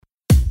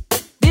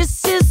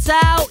This is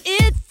how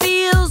it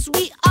feels.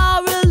 We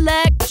are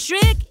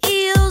electric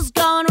eels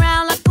going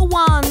round like a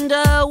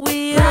wonder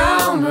wheel.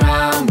 Round,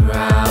 round,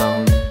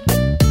 round.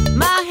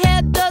 My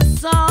head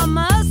does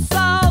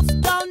somersaults.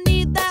 Don't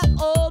need that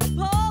old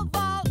pole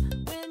vault.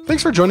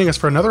 Thanks for joining us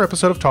for another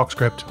episode of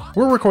TalkScript.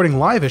 We're recording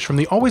live-ish from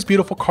the always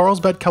beautiful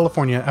Carlsbad,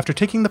 California after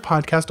taking the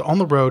podcast on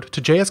the road to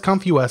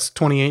JSConf US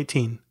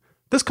 2018.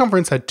 This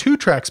conference had 2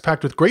 tracks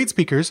packed with great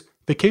speakers,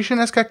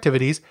 vacation-esque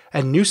activities,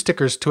 and new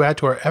stickers to add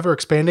to our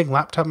ever-expanding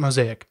laptop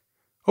mosaic.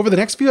 Over the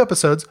next few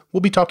episodes,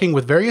 we'll be talking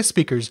with various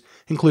speakers,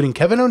 including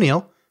Kevin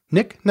O'Neill,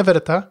 Nick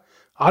Navedita,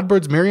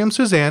 Oddbird's Miriam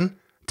Suzanne,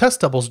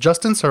 Test Double's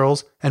Justin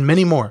Searles, and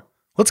many more.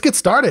 Let's get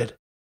started!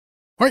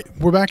 All right,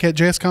 we're back at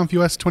JSConf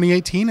US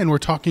 2018, and we're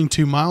talking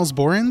to Miles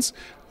Borens.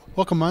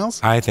 Welcome, Miles.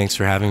 Hi, thanks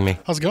for having me.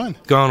 How's it going?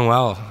 Going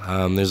well.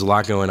 There's a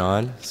lot going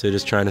on, so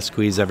just trying to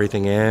squeeze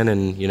everything in,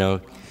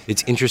 and,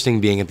 it's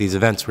interesting being at these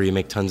events where you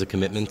make tons of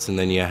commitments and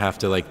then you have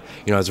to I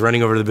was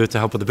running over to the booth to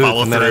help with the booth.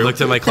 Follow and then I through. looked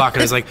at my clock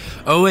and I was like,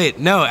 oh wait,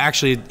 no,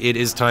 actually it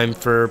is time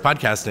for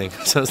podcasting.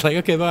 So I was like,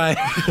 okay, bye.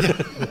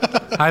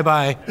 Hi,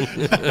 bye.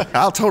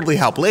 I'll totally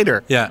help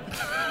later. Yeah.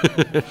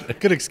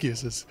 Good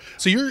excuses.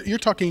 So you're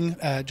talking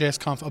at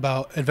JSConf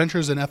about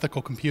adventures in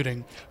ethical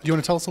computing. Do you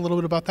want to tell us a little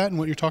bit about that and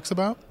what your talk's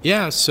about?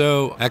 Yeah,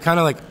 so at kind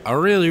of a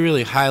really,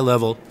 really high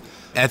level,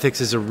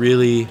 ethics is a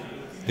really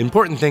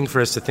important thing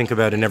for us to think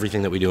about in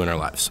everything that we do in our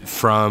lives.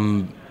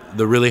 From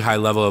the really high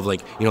level of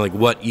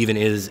what even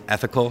is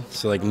ethical,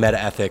 so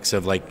meta ethics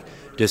of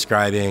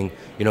describing,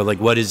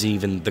 what is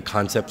even the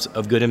concepts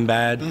of good and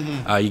bad.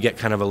 Mm-hmm. You get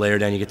kind of a layer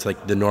down, you get to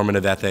the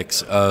normative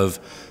ethics of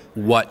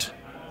what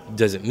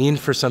does it mean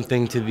for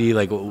something to be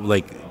like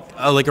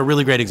a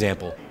really great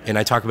example. And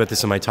I talk about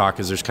this in my talk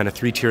is there's kind of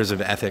 3 tiers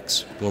of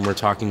ethics when we're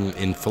talking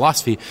in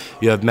philosophy.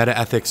 You have meta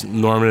ethics,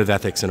 normative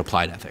ethics, and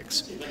applied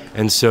ethics.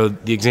 And so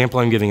the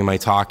example I'm giving in my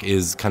talk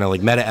is kind of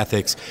meta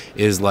ethics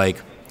is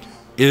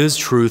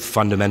truth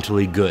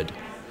fundamentally good?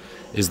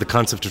 Is the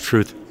concept of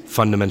truth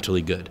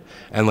fundamentally good?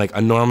 And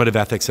a normative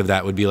ethics of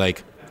that would be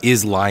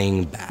is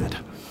lying bad?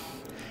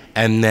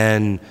 And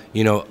then,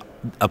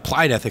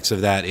 applied ethics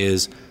of that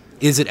is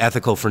it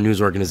ethical for news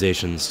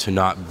organizations to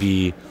not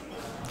be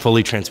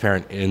fully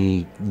transparent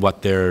in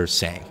what they're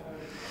saying?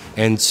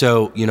 And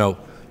so,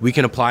 we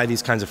can apply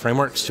these kinds of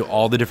frameworks to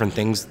all the different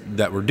things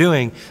that we're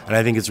doing, and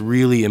I think it's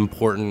really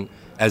important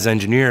as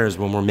engineers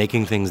when we're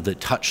making things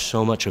that touch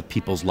so much of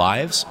people's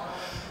lives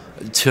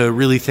to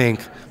really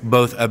think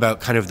both about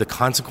kind of the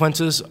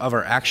consequences of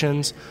our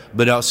actions,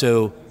 but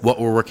also what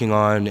we're working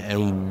on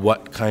and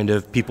what kind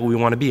of people we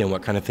want to be and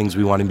what kind of things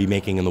we want to be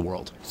making in the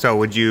world. So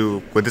would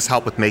this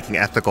help with making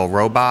ethical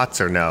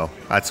robots or no?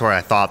 That's where I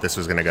thought this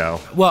was going to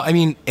go. Well,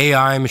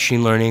 AI,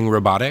 machine learning,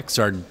 robotics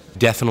are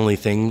definitely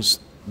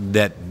things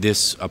that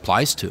this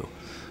applies to.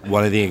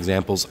 One of the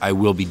examples I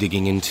will be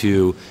digging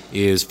into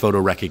is photo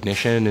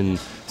recognition and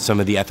some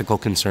of the ethical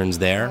concerns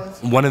there.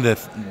 One of the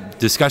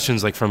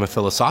discussions, from a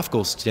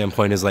philosophical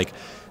standpoint, is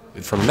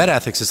from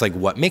metaethics, it's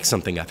what makes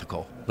something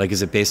ethical?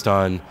 Is it based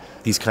on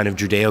these kind of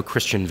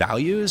Judeo-Christian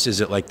values? Is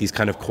it these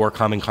kind of core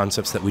common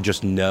concepts that we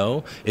just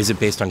know? Is it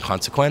based on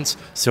consequence?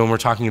 So when we're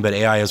talking about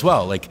AI as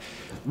well,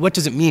 what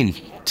does it mean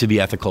to be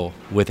ethical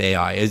with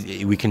AI?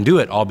 We can do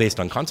it all based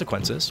on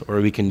consequences,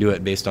 or we can do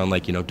it based on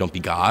don't be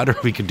God, or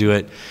we could do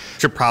it...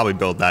 Should probably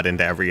build that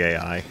into every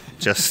AI,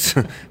 just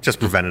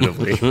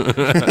preventatively.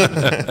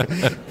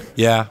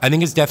 Yeah, I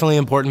think it's definitely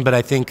important, but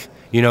I think,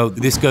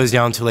 this goes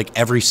down to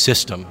every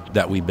system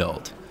that we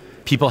build.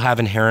 People have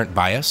inherent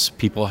bias.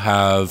 People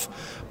have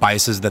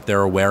biases that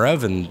they're aware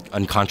of and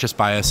unconscious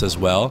bias as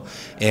well.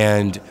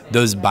 And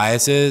those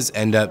biases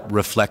end up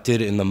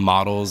reflected in the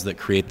models that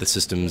create the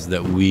systems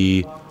that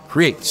we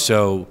create.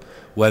 So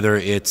whether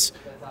it's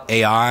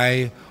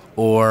AI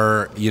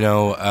or,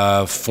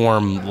 a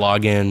form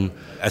login,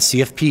 a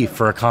CFP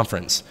for a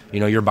conference,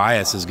 your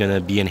bias is going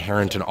to be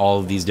inherent in all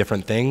of these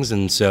different things.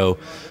 And so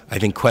I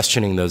think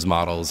questioning those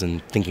models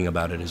and thinking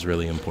about it is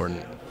really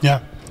important.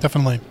 Yeah,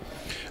 definitely.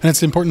 And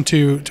it's important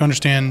to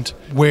understand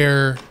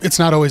where it's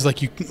not always I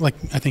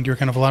think you're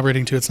kind of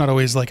elaborating to, it's not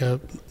always a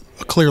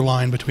clear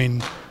line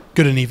between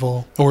good and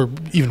evil, or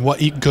even what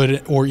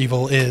good or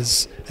evil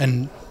is.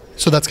 And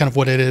so that's kind of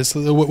what it is,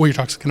 what your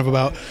talk's kind of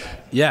about.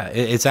 Yeah,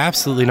 it's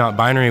absolutely not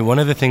binary. One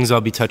of the things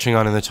I'll be touching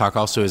on in the talk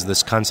also is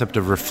this concept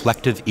of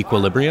reflective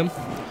equilibrium.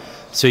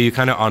 So you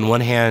kind of, on one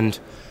hand,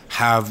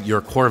 have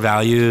your core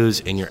values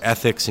and your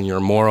ethics and your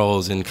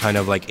morals in kind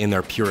of in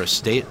their purest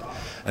state.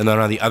 And then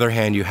on the other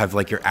hand, you have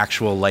your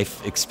actual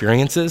life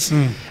experiences.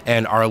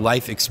 And our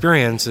life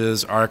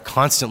experiences are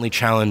constantly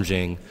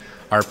challenging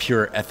our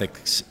pure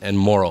ethics and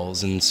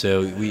morals. And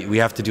so we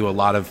have to do a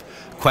lot of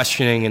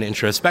questioning and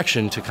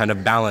introspection to kind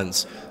of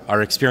balance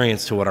our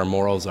experience to what our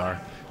morals are.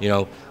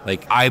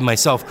 I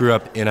myself grew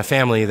up in a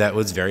family that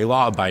was very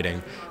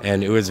law-abiding,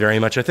 and it was very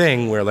much a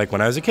thing where, when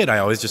I was a kid, I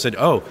always just said,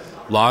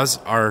 laws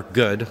are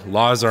good,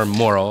 laws are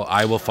moral,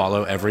 I will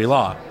follow every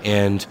law.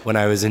 And when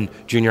I was in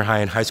junior high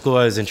and high school,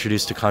 I was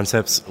introduced to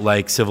concepts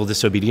like civil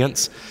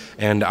disobedience,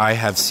 and I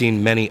have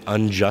seen many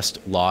unjust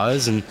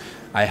laws, and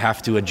I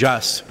have to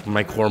adjust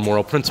my core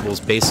moral principles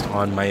based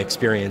on my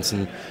experience,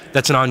 and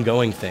that's an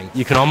ongoing thing.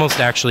 You can almost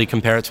actually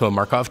compare it to a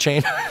Markov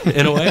chain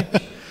in a way.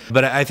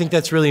 But I think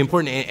that's really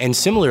important. And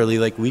similarly,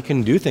 like, we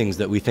can do things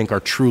that we think are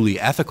truly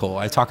ethical.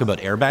 I talk about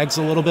airbags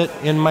a little bit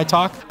in my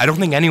talk. I don't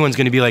think anyone's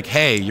going to be like,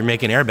 hey, you're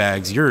making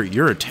airbags.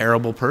 You're a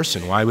terrible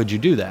person. Why would you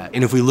do that?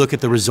 And if we look at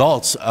the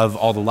results of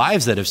all the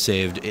lives that have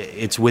saved,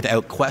 it's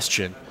without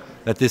question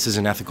that this is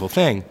an ethical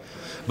thing.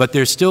 But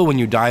there's still, when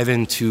you dive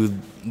into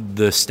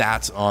the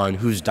stats on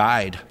who's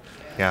died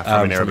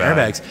from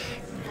airbags,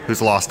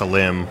 who's lost a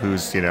limb,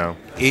 who's,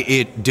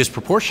 it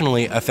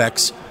disproportionately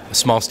affects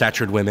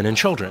small-statured women and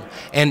children.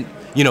 And,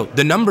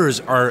 the numbers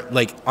are,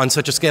 like, on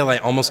such a scale I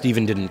almost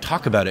even didn't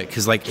talk about it,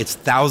 because, like, it's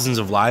thousands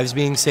of lives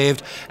being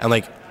saved, and,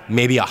 like,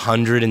 maybe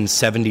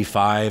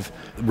 175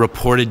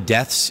 reported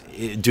deaths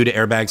due to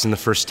airbags in the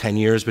first 10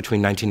 years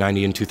between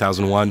 1990 and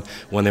 2001,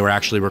 when they were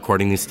actually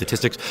recording these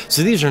statistics.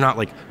 So these are not,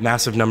 like,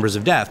 massive numbers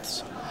of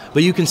deaths,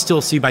 but you can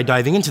still see by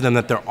diving into them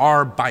that there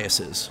are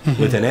biases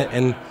within it,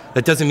 and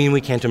that doesn't mean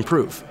we can't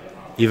improve,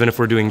 even if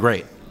we're doing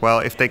great. Well,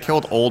 if they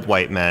killed old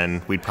white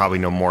men, we'd probably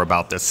know more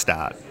about this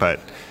stat. But,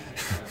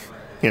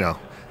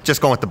 just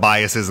going with the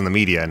biases in the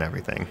media and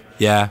everything.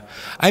 Yeah.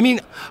 I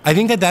mean, I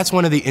think that's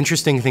one of the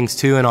interesting things,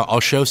 too, and I'll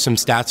show some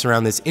stats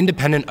around this,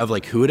 independent of,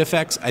 like, who it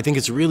affects. I think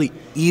it's really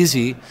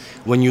easy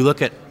when you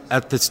look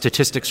at the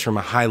statistics from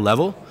a high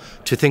level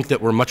to think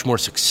that we're much more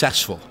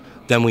successful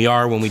than we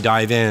are when we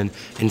dive in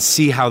and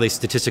see how they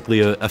statistically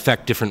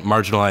affect different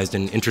marginalized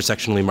and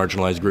intersectionally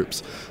marginalized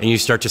groups. And you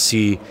start to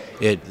see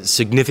it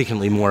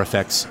significantly more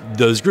affects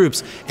those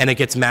groups, and it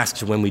gets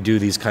masked when we do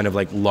these kind of,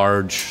 like,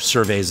 large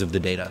surveys of the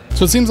data.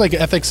 So it seems like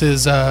ethics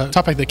is a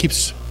topic that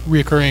keeps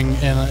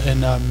reoccurring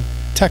in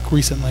tech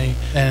recently,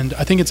 and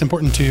I think it's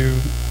important to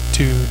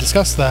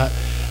discuss that.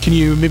 Can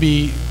you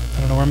maybe... I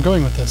don't know where I'm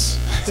going with this.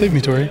 Save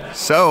me, Tori.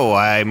 So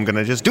I'm going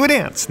to just do a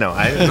dance. No,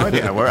 I have no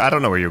idea. I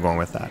don't know where you're going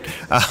with that.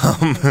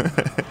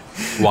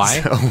 Why?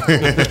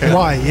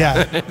 Why,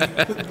 yeah.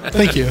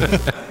 Thank you.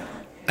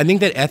 I think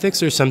that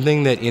ethics are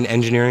something that in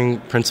engineering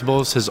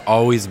principles has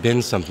always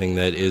been something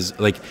that is,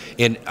 like,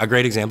 in a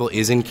great example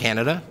is in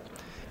Canada.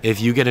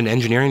 If you get an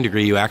engineering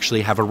degree, you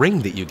actually have a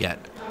ring that you get.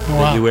 Wow.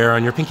 That you wear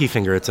on your pinky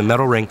finger. It's a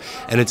metal ring,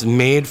 and it's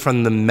made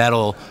from the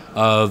metal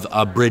of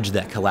a bridge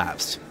that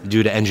collapsed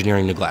due to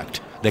engineering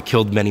neglect that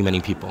killed many,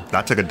 many people.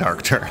 That took a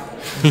dark turn.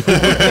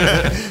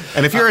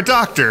 And if you're a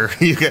doctor,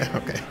 you get,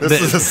 this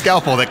is a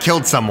scalpel that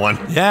killed someone.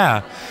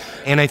 Yeah.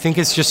 And I think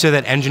it's just so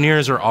that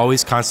engineers are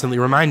always constantly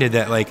reminded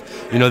that, like,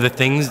 the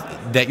things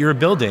that you're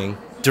building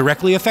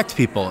directly affect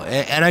people.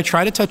 And I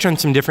try to touch on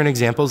some different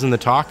examples in the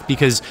talk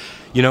because,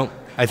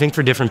 I think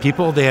for different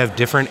people, they have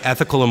different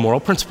ethical and moral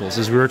principles,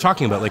 as we were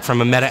talking about, like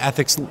from a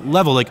meta-ethics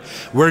level, like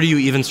where do you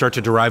even start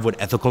to derive what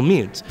ethical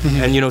means?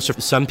 Mm-hmm. And, so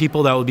for some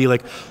people that would be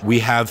like, we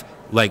have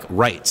like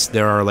rights.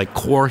 There are like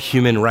core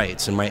human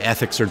rights, and my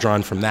ethics are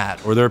drawn from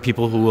that. Or there are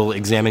people who will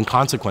examine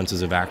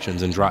consequences of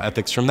actions and draw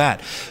ethics from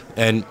that.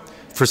 And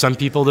for some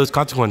people, those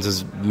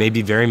consequences may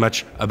be very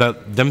much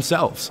about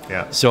themselves.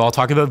 Yeah. So I'll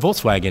talk about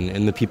Volkswagen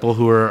and the people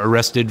who are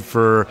arrested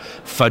for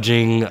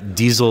fudging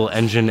diesel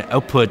engine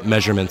output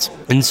measurements.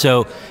 And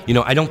so,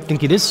 I don't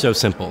think it is so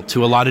simple.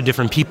 To a lot of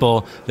different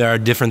people, there are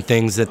different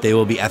things that they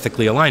will be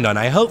ethically aligned on.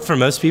 I hope for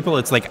most people,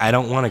 it's like, I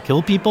don't want to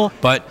kill people,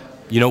 but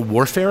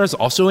warfare is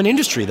also an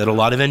industry that a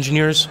lot of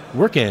engineers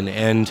work in.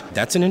 And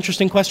that's an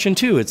interesting question,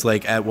 too. It's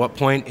like, at what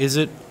point is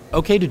it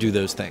okay to do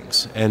those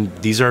things? And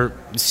these are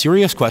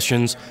serious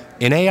questions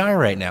in AI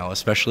right now,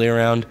 especially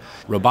around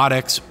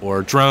robotics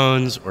or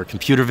drones or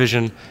computer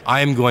vision.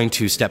 I am going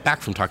to step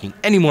back from talking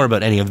any more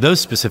about any of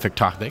those specific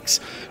topics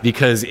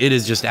because it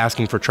is just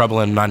asking for trouble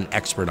and I'm not an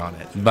expert on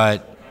it.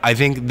 But I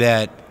think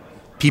that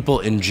people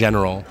in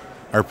general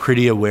are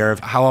pretty aware of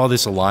how all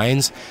this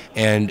aligns,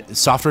 and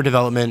software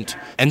development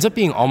ends up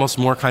being almost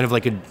more kind of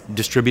like a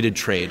distributed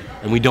trade.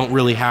 And we don't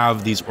really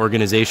have these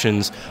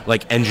organizations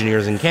like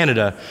engineers in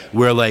Canada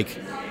where like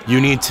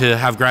you need to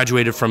have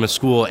graduated from a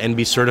school and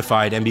be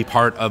certified and be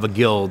part of a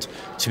guild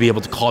to be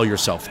able to call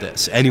yourself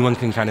this. Anyone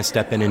can kind of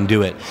step in and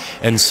do it.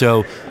 And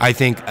so I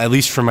think, at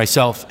least for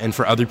myself and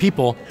for other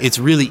people, it's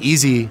really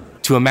easy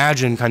to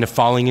imagine kind of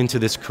falling into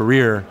this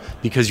career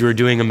because you were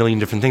doing a million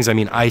different things. I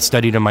mean, I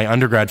studied in my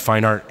undergrad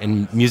fine art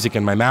and music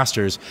in my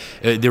master's.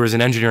 There was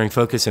an engineering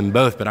focus in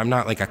both, but I'm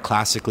not like a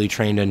classically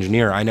trained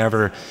engineer. I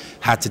never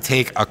had to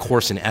take a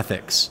course in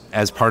ethics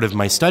as part of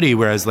my study,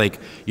 whereas like,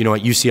 at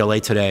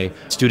UCLA today,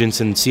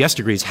 students in CS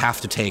degrees have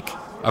to take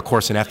a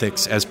course in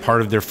ethics as part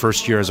of their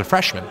first year as a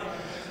freshman.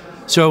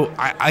 So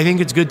I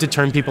think it's good to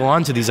turn people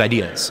on to these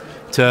ideas,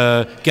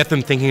 to get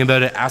them thinking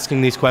about it,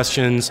 asking these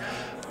questions,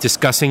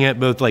 discussing it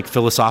both like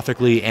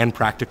philosophically and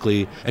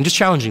practically, and just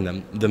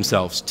challenging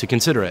themselves to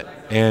consider it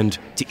and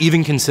to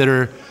even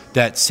consider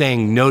that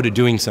saying no to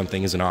doing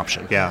something is an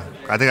option. Yeah,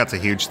 I think that's a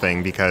huge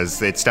thing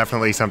because it's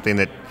definitely something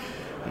that,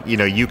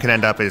 you can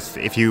end up as,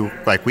 if you,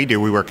 like we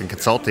do, we work in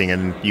consulting,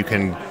 and you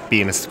can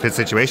be in a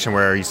situation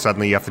where you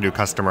suddenly have to do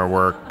customer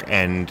work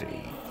and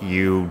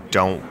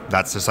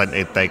that's just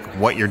like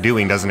what you're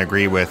doing doesn't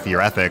agree with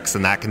your ethics,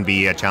 and that can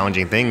be a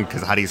challenging thing,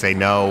 because how do you say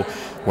no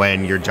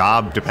when your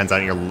job depends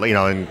on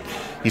and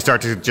you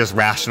start to just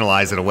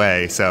rationalize it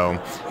away. So,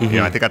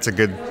 I think that's a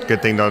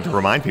good thing to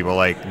remind people,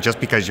 like, just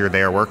because you're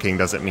there working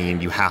doesn't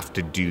mean you have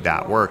to do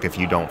that work if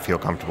you don't feel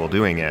comfortable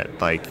doing it.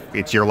 Like,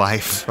 it's your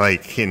life,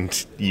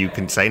 and you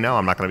can say, no,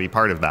 I'm not going to be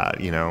part of that,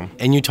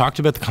 And you talked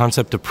about the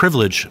concept of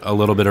privilege a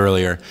little bit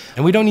earlier,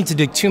 and we don't need to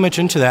dig too much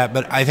into that,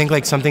 but I think,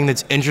 like, something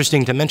that's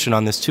interesting to mention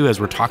on this too, as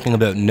we're talking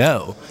about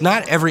no,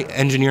 not every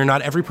engineer,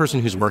 not every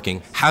person who's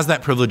working has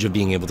that privilege of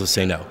being able to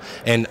say no.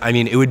 And I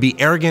mean, it would be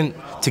arrogant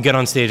to get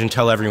on stage and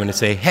tell everyone to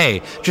say,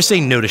 hey, just say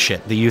no to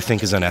shit that you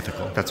think is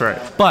unethical. That's right.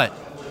 But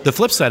the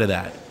flip side of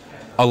that,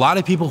 a lot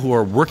of people who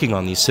are working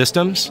on these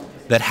systems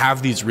that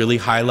have these really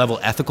high-level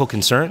ethical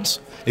concerns,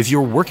 if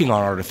you're working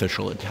on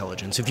artificial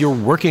intelligence, if you're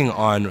working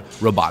on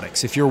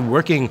robotics, if you're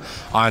working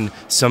on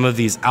some of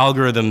these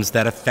algorithms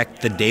that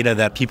affect the data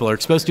that people are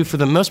exposed to, for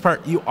the most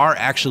part, you are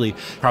actually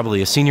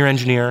probably a senior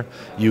engineer,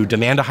 you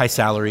demand a high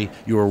salary,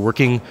 you are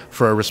working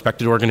for a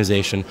respected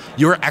organization,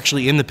 you're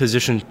actually in the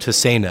position to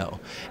say no.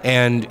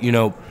 And,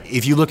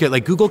 if you look at,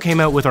 like, Google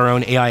came out with our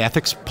own AI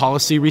ethics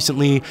policy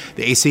recently,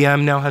 the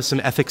ACM now has some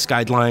ethics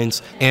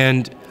guidelines,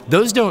 and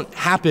those don't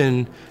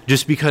happen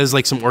just because,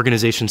 like, some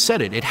organization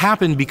said it. It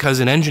happened because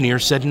an engineer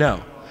said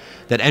no.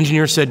 That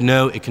engineer said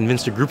no, it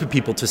convinced a group of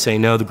people to say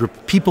no. The group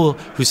of people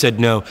who said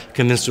no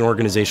convinced an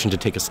organization to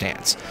take a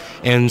stance.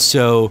 And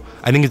so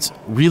I think it's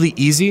really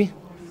easy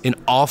in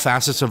all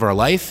facets of our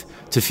life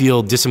to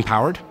feel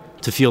disempowered,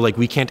 to feel like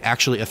we can't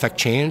actually affect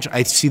change.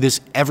 I see this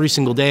every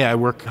single day. I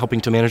work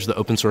helping to manage the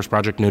open source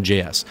project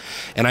Node.js.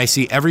 And I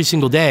see every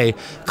single day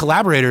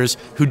collaborators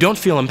who don't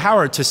feel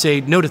empowered to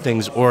say no to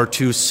things or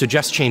to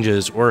suggest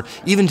changes or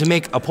even to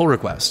make a pull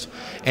request.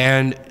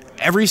 And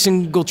every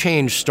single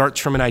change starts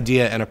from an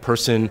idea and a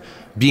person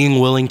being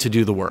willing to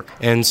do the work.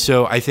 And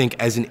so I think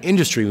as an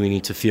industry, we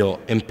need to feel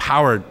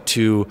empowered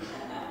to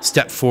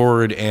step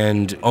forward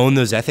and own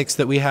those ethics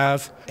that we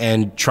have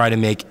and try to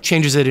make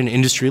changes at an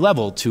industry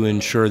level to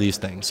ensure these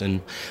things.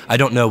 And I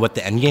don't know what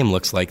the end game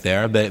looks like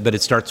there, but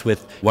it starts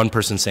with one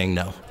person saying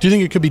no. Do you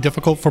think it could be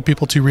difficult for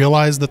people to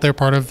realize that they're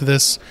part of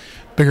this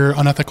bigger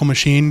unethical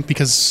machine?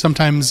 Because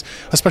sometimes,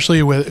 especially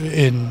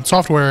in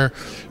software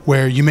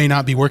where you may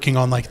not be working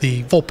on like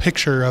the full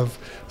picture of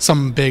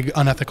some big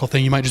unethical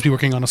thing, you might just be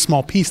working on a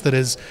small piece that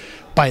is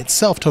by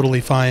itself totally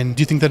fine.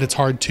 Do you think that it's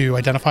hard to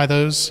identify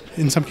those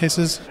in some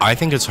cases? I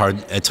think it's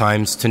hard at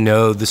times to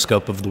know the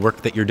scope of the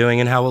work that you're doing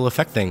and how it will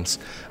affect things.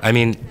 I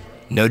mean,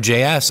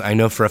 Node.js, I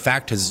know for a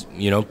fact, it's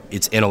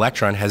in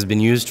Electron, has been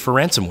used for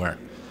ransomware.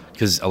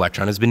 Because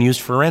Electron has been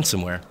used for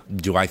ransomware.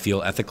 Do I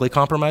feel ethically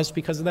compromised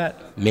because of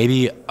that?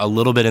 Maybe a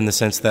little bit, in the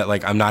sense that,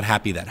 like, I'm not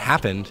happy that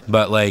happened,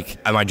 but, like,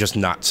 am I just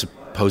not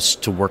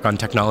supposed to work on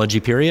technology,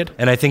 period?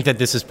 And I think that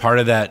this is part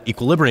of that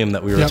equilibrium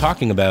that we were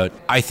talking about.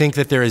 I think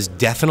that there is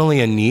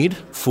definitely a need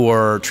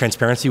for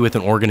transparency with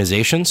an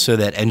organization so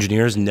that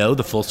engineers know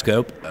the full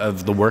scope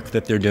of the work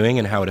that they're doing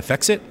and how it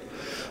affects it.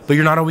 But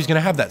you're not always going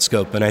to have that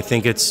scope. And I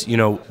think it's,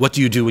 what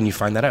do you do when you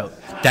find that out?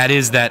 That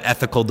is that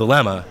ethical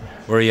dilemma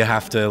where you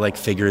have to, like,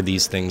 figure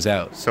these things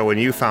out. So when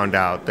you found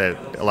out that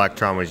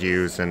Electron was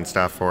used and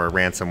stuff for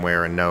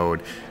ransomware and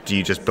Node, do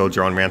you just build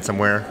your own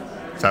ransomware?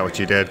 Is that what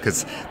you did?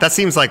 Because that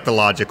seems like the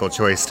logical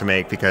choice to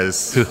make,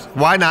 because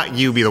why not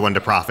you be the one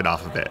to profit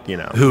off of it,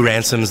 Who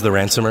ransoms the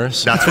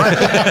ransomers? That's right.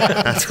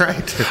 That's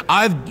right.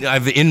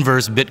 I've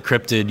inverse bit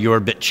crypted your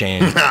bit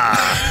chain.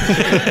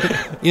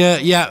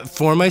 Yeah,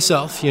 for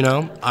myself,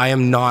 I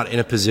am not in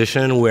a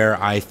position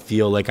where I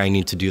feel like I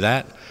need to do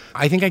that.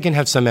 I think I can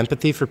have some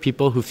empathy for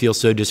people who feel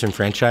so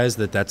disenfranchised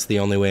that that's the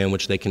only way in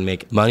which they can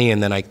make money,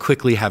 and then I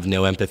quickly have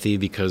no empathy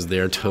because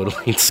they're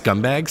totally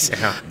scumbags.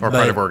 Yeah, or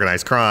part of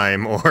organized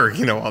crime, or,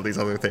 all these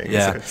other things.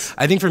 Yeah,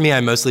 I think for me,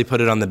 I mostly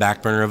put it on the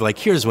back burner of, like,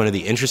 here's one of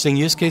the interesting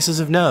use cases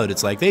of Node.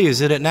 It's like, they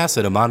use it at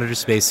NASA to monitor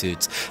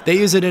spacesuits. They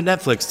use it at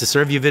Netflix to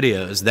serve you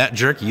videos. That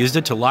jerk used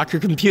it to lock your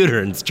computer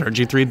and charge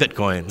you 3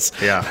 Bitcoins.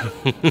 Yeah.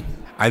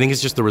 I think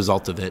it's just the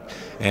result of it.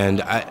 And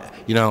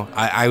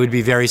I would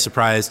be very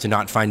surprised to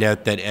not find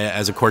out that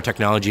as a core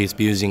technology, it's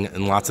being used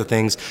in lots of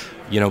things.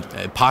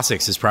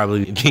 POSIX is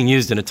probably being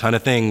used in a ton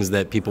of things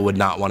that people would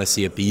not want to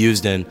see it be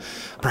used in.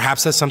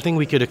 Perhaps that's something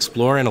we could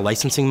explore in a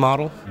licensing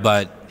model,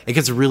 but it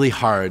gets really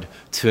hard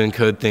to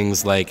encode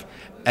things like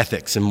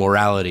ethics and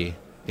morality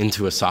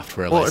into a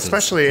software license. Well,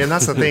 especially, and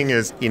that's the thing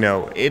is,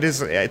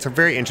 it's a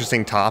very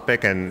interesting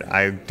topic, and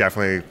I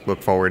definitely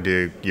look forward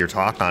to your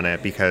talk on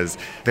it, because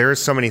there are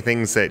so many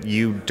things that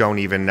you don't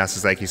even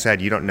necessarily, like you said,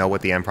 you don't know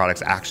what the end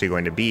product's actually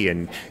going to be,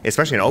 and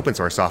especially in open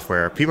source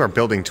software, people are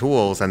building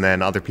tools and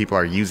then other people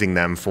are using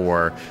them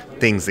for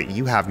things that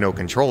you have no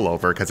control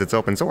over because it's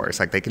open source.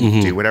 Like, they can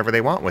do whatever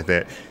they want with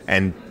it,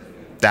 and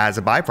as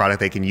a byproduct,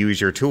 they can use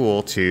your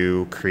tool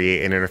to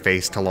create an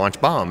interface to launch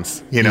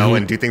bombs,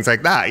 and do things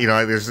like that.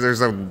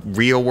 There's a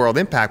real world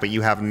impact, but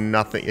you have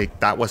nothing.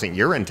 That wasn't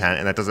your intent,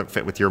 and that doesn't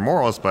fit with your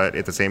morals. But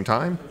at the same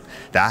time,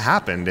 that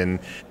happened, and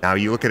now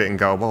you look at it and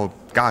go, well,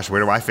 gosh,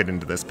 where do I fit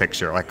into this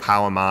picture? Like,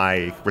 how am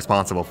I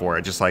responsible for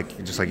it? Just like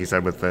you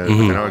said with the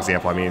no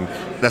example. I mean,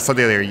 that's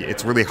something that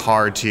it's really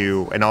hard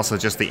to, and also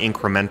just the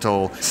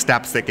incremental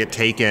steps that get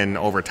taken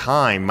over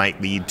time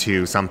might lead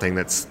to something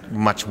that's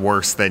much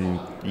worse than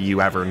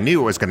you ever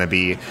knew it was going to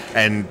be.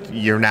 And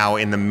you're now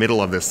in the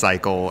middle of this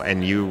cycle,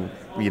 and you're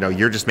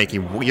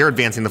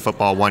advancing the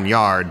football 1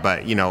 yard,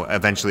 but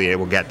eventually it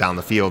will get down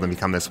the field and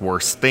become this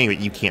worse thing, but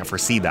you can't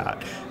foresee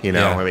that.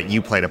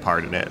 You played a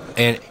part in it.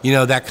 And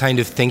that kind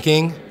of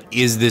thinking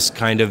is this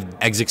kind of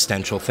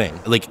existential thing.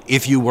 Like,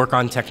 if you work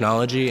on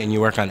technology and you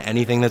work on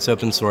anything that's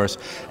open source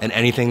and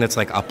anything that's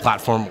like a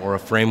platform or a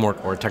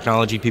framework or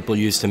technology people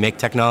use to make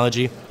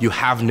technology, you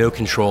have no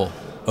control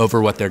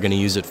over what they're going to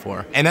use it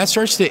for. And that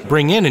starts to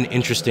bring in an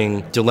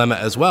interesting dilemma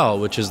as well,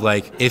 which is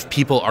like, if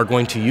people are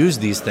going to use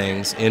these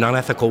things in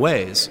unethical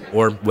ways,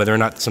 or whether or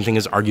not something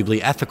is arguably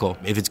ethical,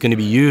 if it's going to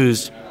be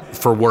used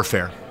for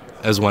warfare,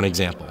 as one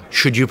example,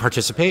 should you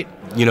participate?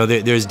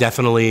 There's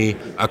definitely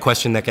a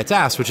question that gets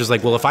asked, which is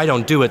like, well, if I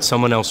don't do it,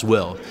 someone else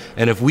will.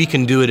 And if we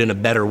can do it in a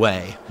better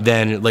way,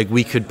 then like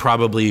we could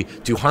probably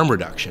do harm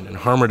reduction. And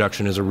harm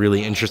reduction is a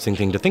really interesting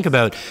thing to think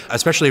about,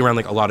 especially around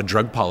like a lot of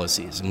drug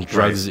policies. And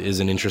drugs is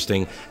an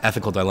interesting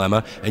ethical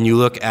dilemma. And you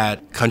look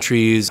at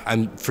countries,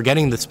 I'm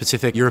forgetting the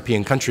specific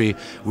European country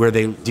where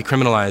they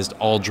decriminalized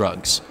all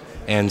drugs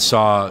and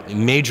saw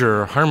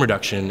major harm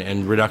reduction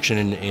and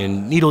reduction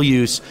in needle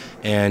use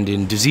and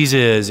in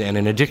diseases and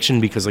in addiction,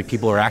 because like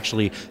people are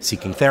actually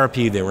seeking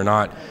therapy, they were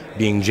not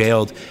being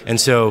jailed. And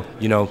so,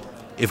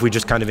 if we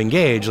just kind of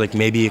engage, like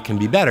maybe it can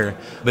be better.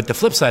 But the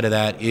flip side of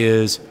that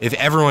is, if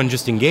everyone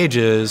just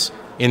engages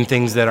in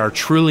things that are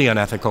truly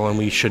unethical and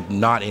we should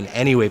not in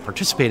any way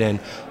participate in,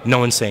 no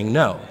one's saying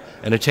no.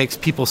 And it takes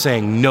people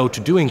saying no to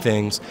doing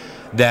things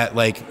that,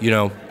 like,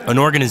 an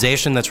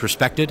organization that's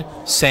respected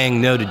saying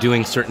no to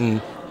doing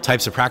certain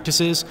types of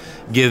practices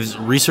gives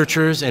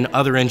researchers and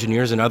other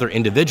engineers and other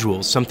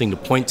individuals something to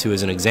point to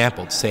as an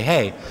example, to say,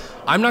 hey,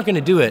 I'm not going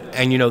to do it,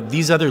 and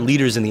these other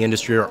leaders in the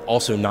industry are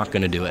also not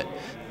going to do it.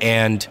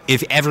 And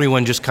if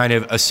everyone just kind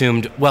of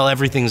assumed, well,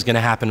 everything's going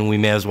to happen and we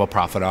may as well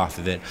profit off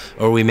of it,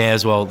 or we may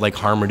as well like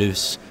harm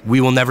reduce,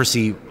 we will never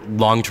see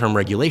long-term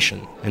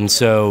regulation. And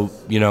so,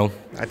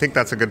 I think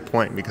that's a good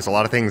point, because a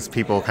lot of things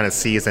people kind of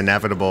see as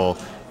inevitable,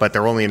 but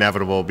they're only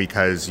inevitable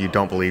because you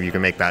don't believe you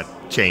can make that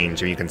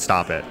change or you can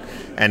stop it.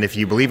 And if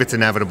you believe it's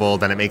inevitable,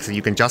 then it makes it,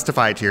 you can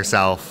justify it to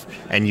yourself,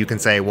 and you can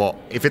say, well,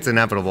 if it's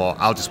inevitable,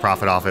 I'll just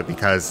profit off it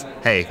because,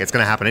 hey, it's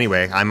going to happen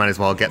anyway. I might as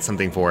well get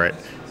something for it.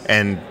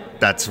 And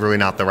that's really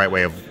not the right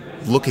way of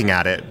looking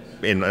at it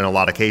in a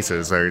lot of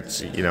cases, or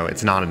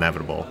it's not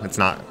inevitable. It's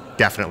not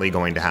definitely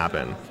going to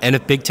happen. And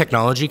if big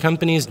technology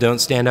companies don't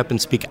stand up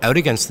and speak out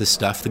against this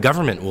stuff, the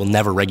government will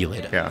never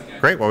regulate it. Yeah,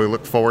 great. Well, we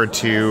look forward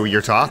to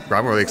your talk.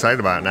 I'm really excited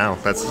about it now.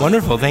 That's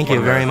wonderful. Thank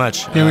you very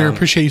much. Yeah, we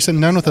appreciate you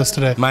sitting down with us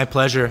today. My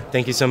pleasure.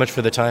 Thank you so much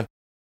for the time.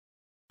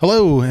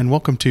 Hello, and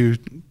welcome to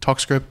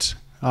TalkScript.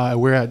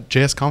 We're at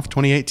JSConf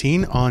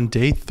 2018 on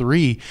day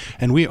 3,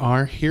 and we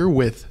are here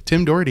with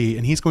Tim Doherty,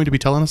 and he's going to be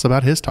telling us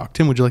about his talk.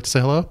 Tim, would you like to say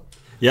hello?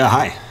 Yeah,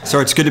 hi. So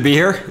it's good to be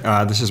here.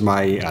 This is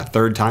my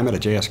third time at a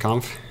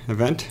JSConf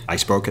event. I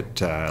spoke at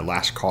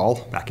Last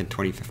Call back in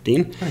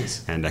 2015.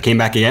 Nice. And I came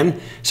back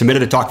again,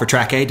 submitted a talk for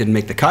Track A, didn't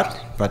make the cut,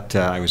 but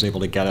I was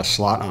able to get a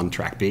slot on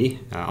Track B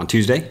on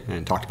Tuesday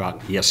and talked about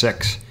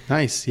ES6.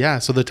 Nice. Yeah,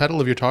 so the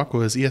title of your talk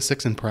was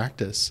ES6 in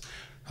Practice.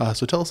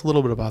 So tell us a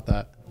little bit about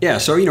that. Yeah,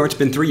 so it's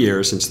been 3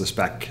 years since the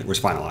spec was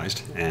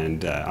finalized,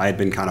 and I had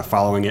been kind of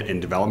following it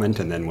in development,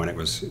 and then when it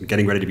was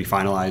getting ready to be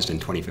finalized in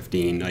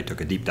 2015, I took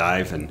a deep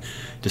dive and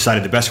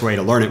decided the best way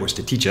to learn it was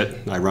to teach it.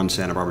 I run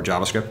Santa Barbara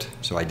JavaScript,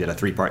 so I did a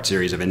 3-part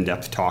series of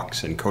in-depth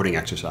talks and coding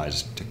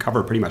exercises to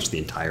cover pretty much the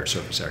entire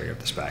surface area of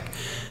the spec.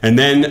 And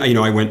then,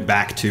 I went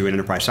back to an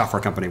enterprise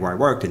software company where I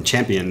worked and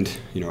championed,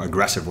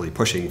 aggressively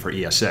pushing for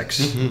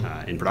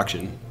ES6 in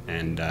production,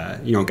 and,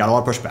 got a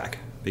lot of pushback,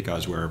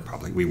 because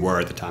we were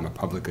at the time a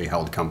publicly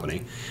held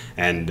company,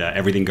 and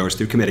everything goes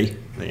through committee,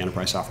 the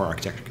Enterprise Software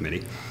Architecture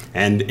Committee,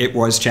 and it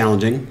was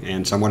challenging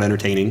and somewhat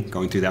entertaining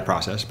going through that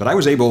process. But I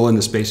was able, in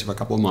the space of a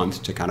couple of months,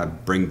 to kind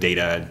of bring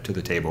data to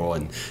the table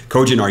and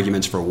cogent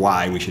arguments for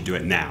why we should do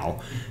it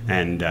now.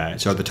 And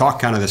so the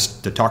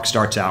talk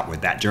starts out with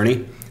that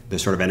journey,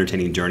 this sort of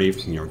entertaining journey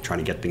of, trying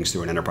to get things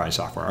through an Enterprise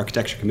Software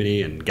Architecture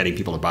Committee and getting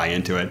people to buy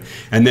into it,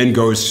 and then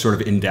goes sort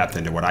of in depth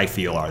into what I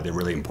feel are the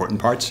really important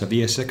parts of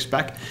ES6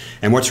 spec.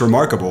 And what's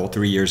remarkable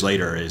 3 years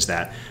later is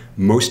that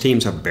most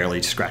teams have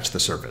barely scratched the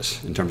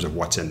surface in terms of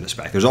what's in the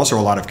spec. There's also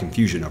a lot of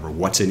confusion over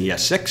what's in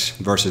ES6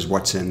 versus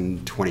what's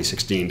in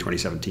 2016,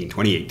 2017,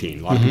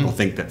 2018. A lot of people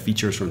think that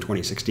features from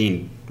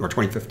 2016 or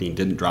 2015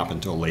 didn't drop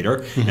until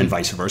later, and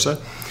vice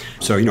versa.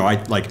 So,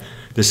 I like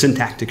the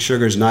syntactic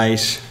sugar is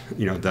nice.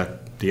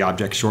 the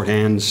object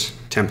shorthands,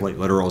 template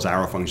literals,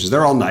 arrow functions,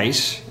 they're all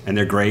nice and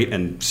they're great,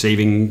 and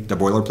saving the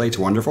boilerplate's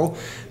wonderful.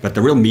 But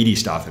the real meaty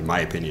stuff, in my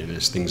opinion,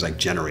 is things like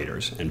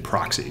generators and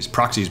proxies.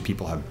 Proxies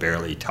people have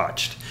barely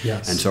touched.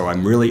 Yes. And so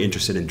I'm really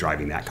interested in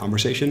driving that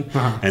conversation.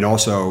 And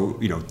also,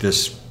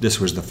 this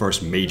was the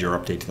first major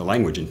update to the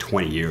language in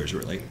 20 years,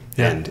 really.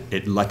 Yeah. And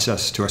it lets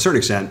us, to a certain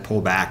extent,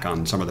 pull back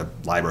on some of the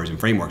libraries and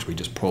frameworks we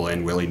just pull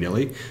in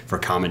willy-nilly for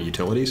common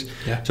utilities.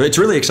 Yeah. So it's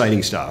really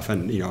exciting stuff.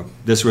 And,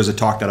 this was a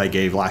talk that I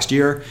gave last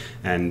year.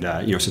 And,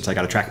 since I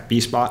got a Track B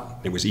spot,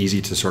 it was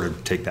easy to sort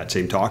of take that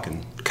same talk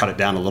and cut it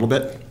down a little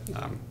bit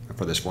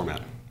for this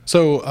format.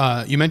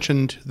 So you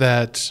mentioned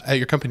that at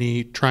your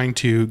company trying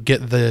to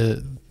get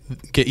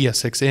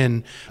ES6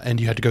 in, and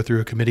you had to go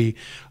through a committee.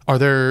 Are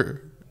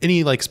there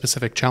any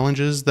specific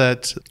challenges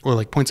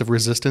or points of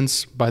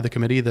resistance by the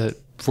committee that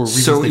for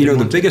reasons So, they didn't the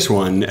want to? biggest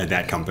one at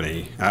that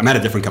company, I'm at a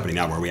different company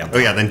now where we have... Oh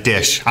yeah, then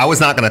Dish. I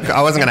wasn't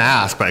gonna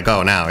ask, but I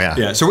go now. Yeah.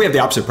 Yeah, so we have the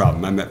opposite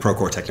problem. I'm at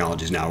Procore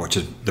Technologies now, which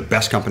is the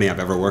best company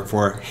I've ever worked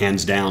for,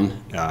 hands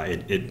down.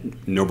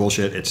 No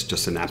bullshit. It's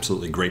just an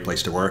absolutely great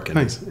place to work. And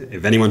Nice.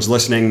 if anyone's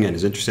listening and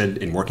is interested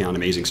in working on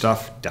amazing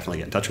stuff, definitely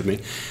get in touch with me.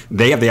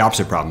 They have the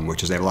opposite problem,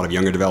 which is they have a lot of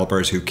younger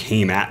developers who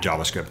came at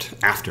JavaScript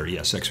after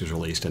ES6 was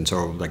released, and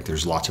so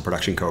there's lots of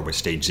production code with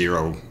stage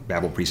 0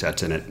 Babel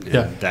presets in it. And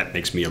Yeah. that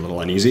makes me a little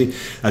uneasy.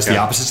 That's the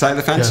opposite side of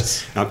the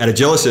fence. Yes. At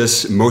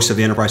Agilysys, most of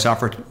the enterprise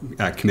software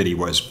committee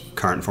was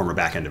current and former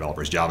backend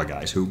developers, Java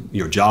guys, who,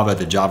 the Java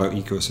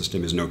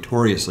ecosystem is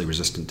notoriously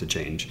resistant to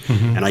change.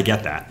 And I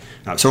get that.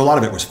 So a lot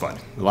of it was fun.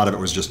 A lot of it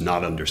was just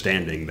not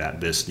understanding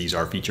that these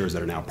are features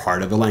that are now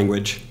part of the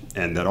language,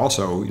 and that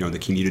also, the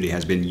community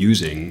has been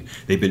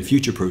they've been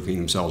future-proofing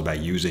themselves by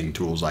using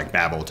tools like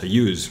Babel to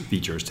use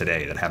features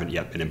today that haven't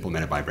yet been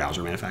implemented by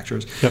browser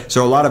manufacturers. Yep.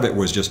 So a lot of it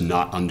was just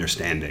not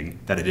understanding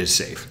that it is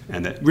safe,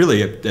 and that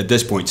really at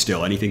this point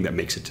still, anything that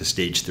makes it to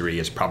stage 3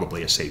 is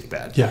probably a safe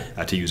bet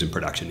to use in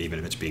production, even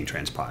if it's being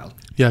transpiled.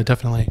 Yeah,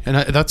 definitely. And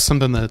that's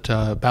something that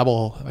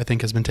Babel, I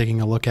think, has been taking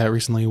a look at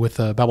recently. With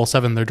Babel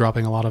 7, they're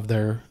dropping a lot of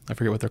their, I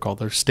forget what they're called,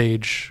 their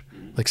stage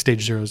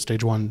 0,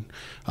 stage 1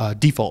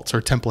 defaults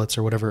or templates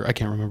or whatever, I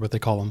can't remember what they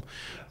call them,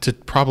 to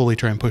probably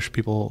try and push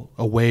people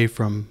away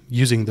from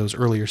using those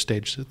earlier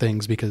stage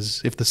things,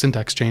 because if the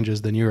syntax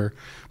changes, then you're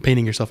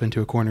painting yourself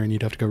into a corner and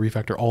you'd have to go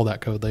refactor all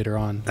that code later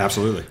on.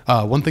 Absolutely.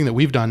 One thing that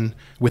we've done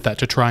with that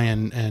to try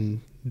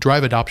and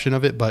drive adoption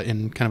of it, but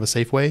in kind of a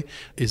safe way,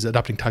 is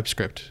adopting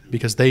TypeScript,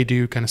 because they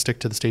do kind of stick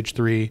to the stage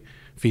 3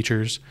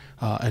 features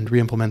and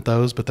re-implement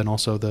those, but then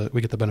also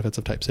we get the benefits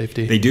of type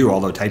safety. They do,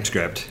 although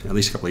TypeScript, at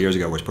least a couple of years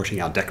ago, was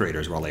pushing out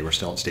decorators while they were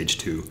still at stage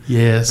 2.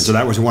 Yes. And so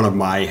that was one of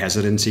my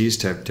hesitancies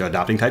to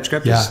adopting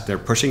TypeScript. Yeah. Is they're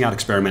pushing out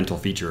experimental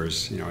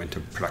features, into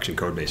production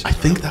code bases. I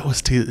think that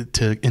was to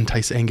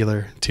entice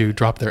Angular to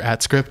drop their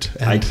 @script.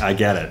 And I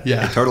get it.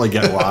 Yeah. I totally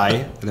get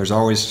why. There's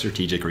always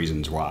strategic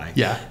reasons why.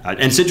 Yeah. And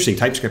it's interesting.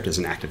 TypeScript is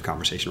an active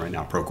conversation right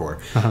now, Procore,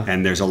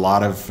 and there's a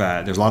lot of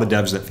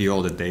devs that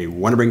feel that they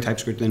want to bring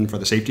TypeScript in for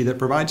the safety that it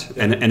provides,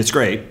 and it's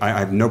great. I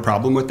have no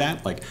problem with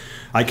that.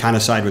 I kind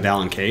of side with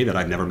Alan Kay that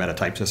I've never met a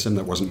type system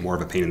that wasn't more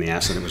of a pain in the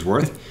ass than it was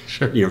worth.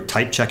 Sure.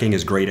 Type checking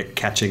is great at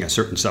catching a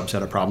certain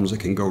subset of problems that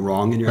can go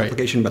wrong in your Right.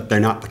 application, but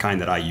they're not the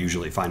kind that I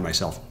usually find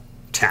myself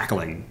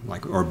tackling,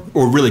 or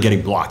really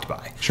getting blocked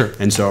by. Sure.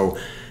 And so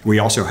we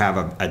also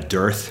have a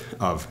dearth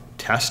of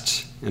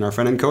tests in our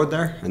front-end code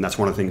there, and that's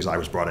one of the things I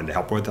was brought in to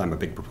help with. I'm a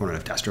big proponent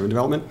of test-driven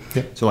development.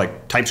 Yeah. So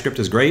TypeScript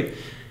is great,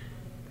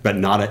 but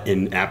not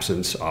in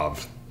absence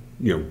of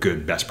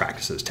good best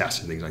practices,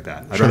 tests, and things like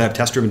that. I'd rather have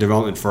test-driven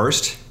development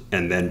first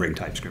and then bring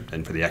TypeScript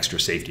in for the extra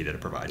safety that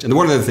it provides. And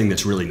one other thing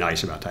that's really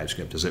nice about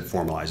TypeScript is it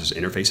formalizes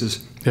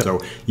interfaces. Yep.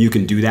 So you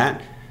can do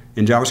that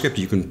in JavaScript.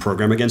 You can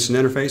program against an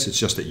interface. It's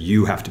just that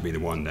you have to be the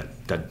one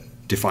that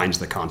defines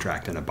the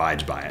contract and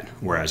abides by it,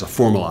 whereas a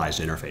formalized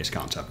interface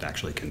concept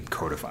actually can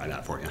codify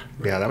that for you.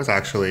 Yeah, that was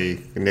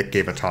actually, Nick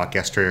gave a talk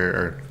yesterday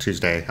or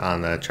Tuesday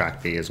on the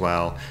Track B as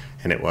well,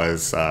 and it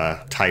was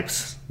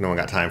types. No one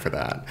got time for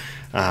that,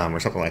 or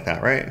something like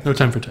that, right? No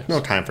time for types. No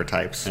time for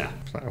types. Yeah.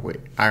 So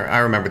I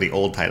remember the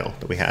old title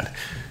that we had.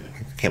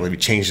 I can't believe you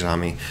changed it on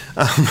me.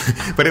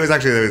 But it was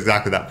actually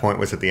exactly that point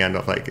was at the end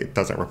of it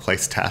doesn't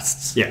replace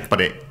tests,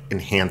 but it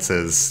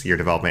enhances your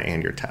development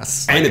and your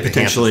tests. And it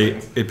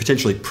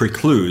potentially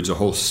precludes a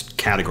whole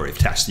category of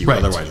tests that you would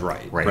otherwise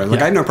write. Right.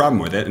 I have no problem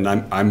with it, and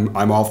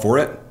I'm all for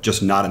it,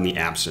 just not in the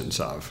absence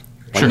of,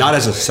 not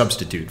as a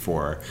substitute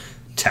for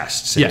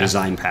tests and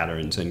design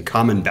patterns and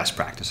common best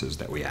practices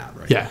that we have.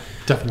 Right? Yeah,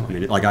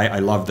 definitely. I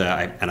love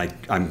that,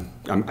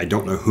 I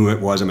don't know who it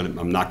was.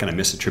 I'm not going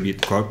to misattribute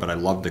the quote, but I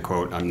love the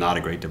quote. I'm not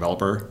a great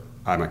developer.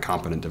 I'm a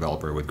competent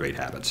developer with great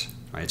habits.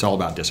 Right? It's all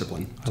about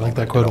discipline. I like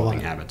that quote a lot.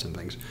 Habits and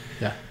things.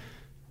 Yeah.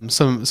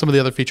 Some of the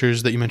other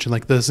features that you mentioned,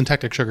 like the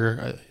syntactic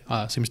sugar,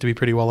 seems to be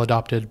pretty well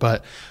adopted.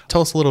 But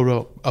tell us a little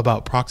bit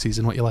about proxies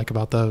and what you like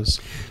about those.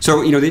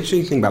 So, the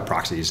interesting thing about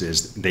proxies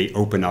is they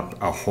open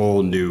up a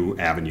whole new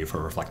avenue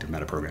for reflective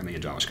metaprogramming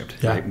in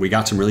JavaScript. Yeah. Right? We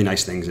got some really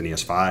nice things in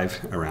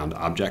ES5 around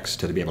objects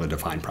to be able to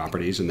define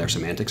properties and their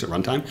semantics at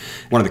runtime.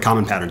 One of the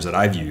common patterns that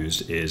I've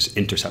used is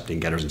intercepting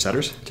getters and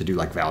setters to do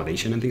like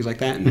validation and things like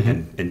that,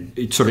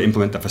 and sort of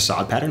implement the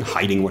facade pattern,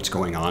 hiding what's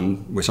going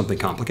on with something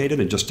complicated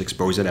and just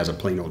expose it as a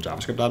plain old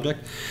JavaScript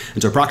object.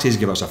 And so proxies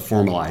give us a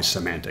formalized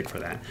semantic for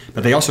that.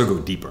 But they also go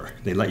deeper.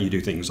 They let you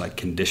do things like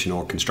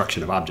conditional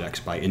construction of objects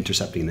by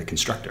intercepting the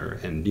constructor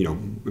and,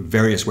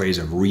 various ways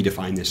of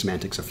redefining the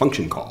semantics of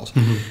function calls.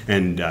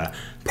 And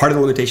part of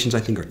the limitations, I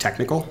think, are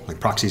technical. Like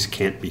proxies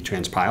can't be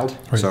transpiled.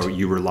 Right. So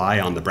you rely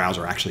on the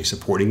browser actually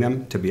supporting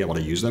them to be able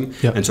to use them.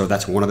 Yep. And so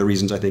that's one of the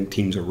reasons I think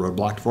teams are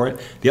roadblocked for it.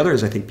 The other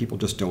is I think people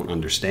just don't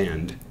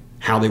understand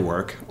how they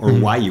work or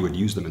why you would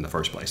use them in the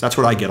first place. That's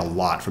what I get a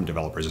lot from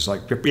developers. It's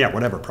like, yeah,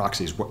 whatever,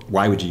 proxies,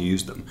 why would you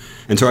use them?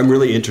 And so I'm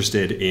really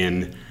interested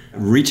in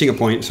reaching a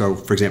point. So,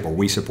 for example,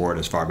 we support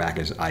as far back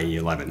as IE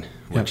 11,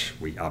 which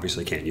we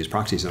obviously can't use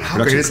proxies in our production.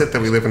 How great is it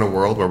that we live in a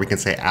world where we can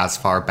say as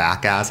far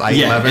back as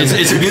IE 11?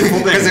 It's a beautiful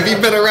thing. Because if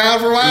you've been around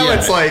for a while,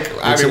 it's like,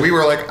 we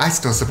were like, I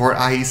still support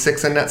IE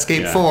 6 and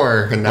Netscape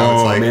 4. And now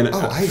it's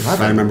like, IE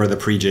 11. I remember the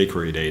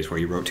pre-jQuery days where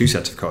you wrote two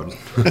sets of code,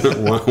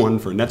 one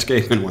for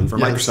Netscape and one for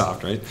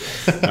Microsoft,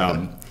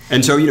 right?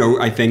 And so,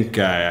 I think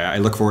I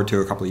look forward to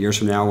a couple of years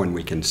from now when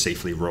we can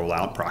safely roll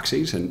out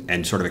proxies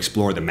and sort of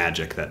explore the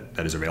magic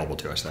that is available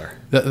to us there.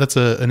 That's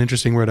an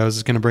interesting word. I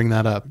was going to bring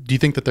that up. Do you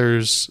think that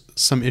there's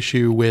some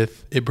issue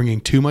with it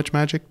bringing too much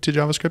magic to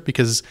JavaScript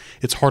because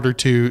it's harder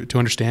to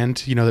understand,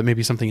 that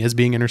maybe something is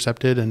being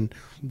intercepted and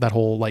that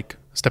whole like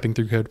stepping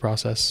through code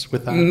process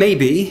with that?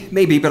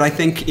 Maybe, but I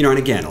think, and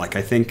again, like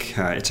I think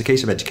it's a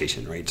case of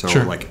education, right? So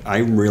sure. Like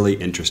I'm really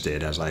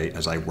interested as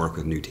I work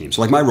with new teams.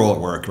 So like my role at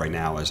work right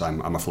now is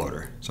I'm a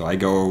floater. So I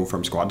go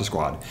from squad to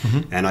squad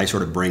and I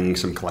sort of bring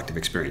some collective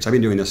experience. I've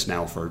been doing this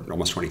now for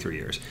almost 23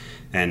 years.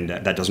 And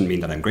that doesn't mean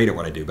that I'm great at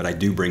what I do, but I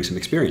do bring some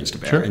experience to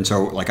bear. Sure. And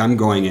so like I'm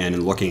going in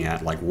and looking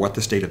at like what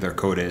the state of their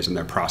code is and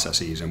their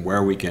processes and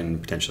where we can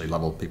potentially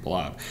level people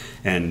up.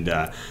 And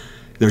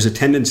there's a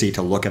tendency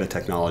to look at a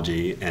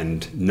technology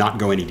and not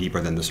go any deeper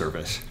than the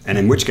surface. And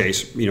in which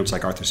case, it's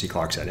like Arthur C.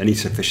 Clarke said, any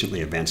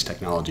sufficiently advanced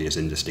technology is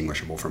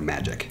indistinguishable from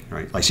magic,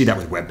 right? I see that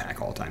with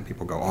Webpack all the time.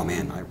 People go, oh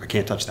man, I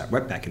can't touch that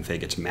Webpack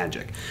config, it's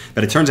magic.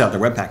 But it turns out the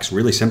Webpack's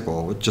really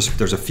simple. Just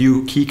there's a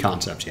few key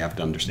concepts you have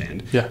to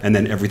understand. Yeah. And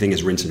then everything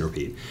is rinse and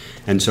repeat.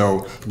 And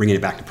so bringing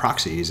it back to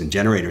proxies and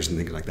generators and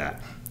things like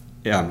that,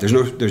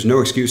 there's no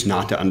excuse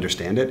not to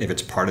understand it if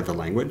it's part of the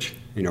language.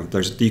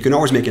 You can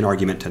always make an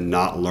argument to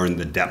not learn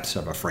the depths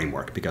of a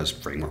framework because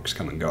frameworks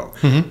come and go.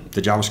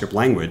 The JavaScript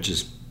language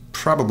is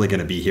probably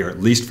going to be here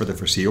at least for the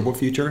foreseeable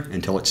future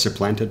until it's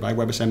supplanted by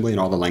WebAssembly and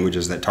all the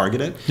languages that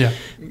target it. Yeah.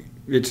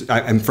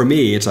 And for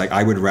me, it's like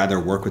I would rather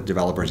work with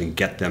developers and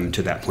get them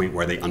to that point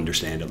where they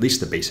understand at least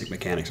the basic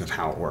mechanics of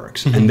how it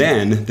works. And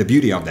then the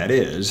beauty of that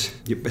is,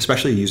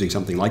 especially using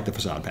something like the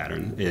facade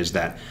pattern, is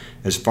that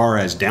as far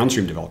as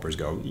downstream developers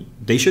go,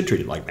 they should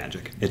treat it like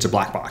magic. It's a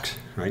black box,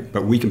 right?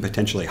 But we can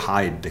potentially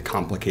hide the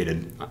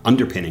complicated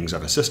underpinnings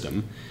of a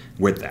system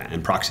with that,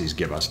 and proxies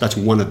give us. That's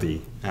one of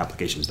the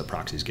applications that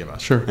proxies give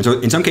us. Sure. And so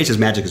in some cases,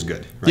 magic is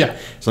good, right? Yeah.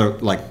 So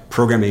like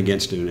programming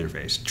against an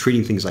interface,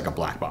 treating things like a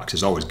black box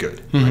is always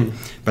good, right?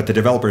 But the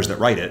developers that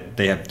write it,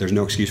 there's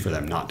no excuse for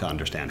them not to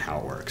understand how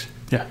it works.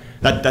 Yeah.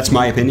 That's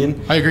my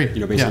opinion. I agree.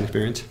 Based on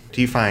experience.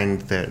 Do you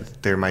find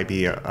that there might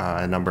be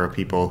a number of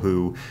people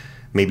who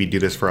maybe do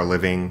this for a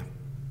living,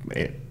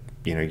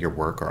 your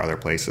work or other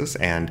places,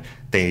 and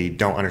they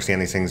don't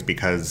understand these things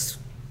because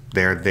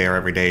they're there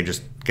every day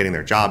just getting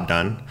their job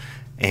done,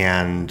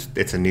 and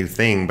it's a new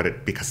thing,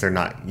 but because they're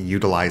not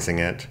utilizing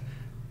it,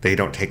 they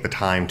don't take the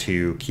time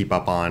to keep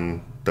up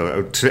on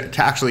to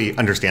actually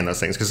understand those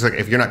things. Because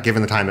if you're not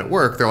given the time at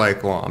work, they're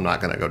like, well, I'm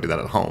not going to go do that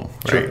at home,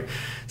 right? Sure.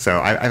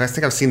 So I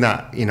think I've seen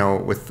that,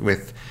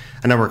 with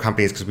a number of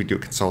companies, because we do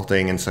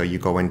consulting, and so you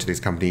go into these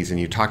companies and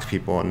you talk to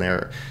people, and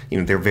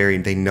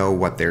they know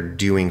what they're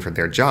doing for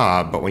their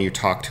job, but when you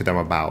talk to them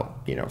about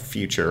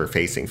future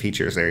facing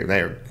features, they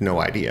have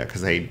no idea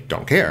because they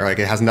don't care. Like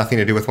it has nothing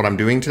to do with what I'm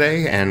doing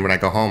today, and when I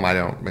go home,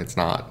 it's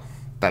not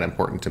that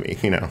important to me,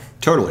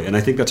 Totally, and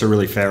I think that's a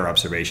really fair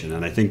observation,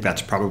 and I think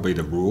that's probably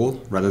the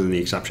rule rather than the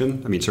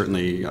exception. I mean,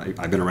 certainly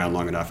I've been around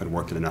long enough and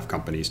worked in enough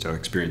companies to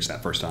experience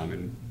that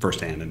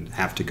firsthand and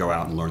have to go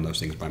out and learn those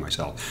things by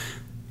myself.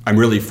 I'm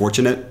really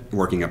fortunate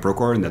working at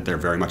Procore in that they're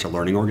very much a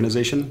learning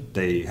organization.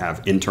 They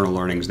have internal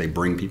learnings. They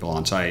bring people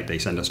on site. They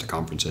send us to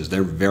conferences.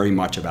 They're very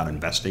much about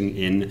investing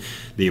in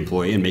the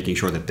employee and making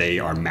sure that they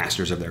are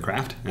masters of their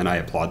craft, and I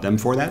applaud them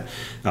for that.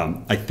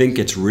 I think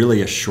it's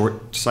really a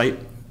short sight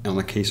in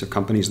the case of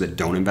companies that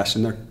don't invest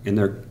in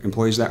their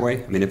employees that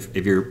way. I mean, if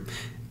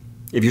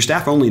If your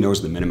staff only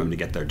knows the minimum to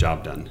get their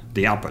job done,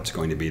 the output's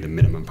going to be the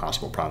minimum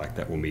possible product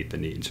that will meet the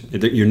needs.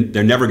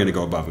 They're never going to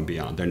go above and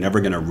beyond. They're never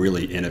going to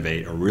really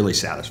innovate or really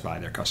satisfy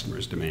their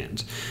customers'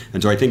 demands.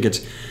 And so I think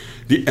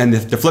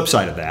the flip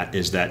side of that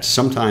is that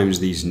sometimes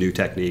these new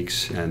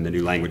techniques and the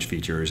new language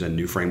features and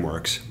new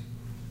frameworks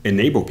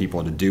enable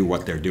people to do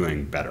what they're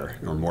doing better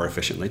or more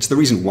efficiently. It's the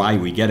reason why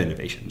we get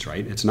innovations,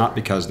 right? It's not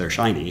because they're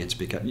shiny. It's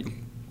because...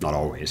 Not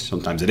always.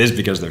 Sometimes it is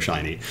because they're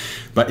shiny,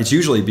 but it's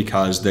usually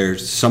because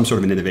there's some sort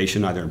of an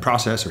innovation, either in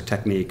process or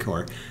technique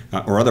or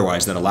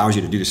otherwise, that allows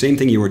you to do the same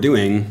thing you were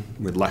doing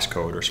with less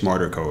code or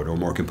smarter code or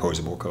more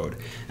composable code.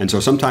 And so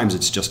sometimes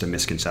it's just a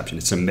misconception.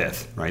 It's a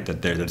myth, right?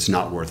 That it's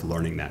not worth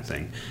learning that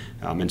thing.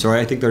 And so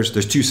I think there's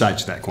two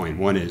sides to that coin.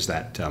 One is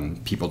that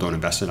people don't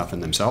invest enough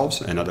in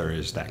themselves, and other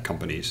is that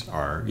companies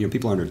are,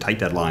 people are under tight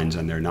deadlines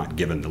and they're not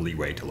given the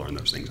leeway to learn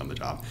those things on the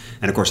job.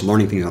 And of course,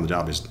 learning things on the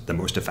job is the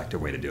most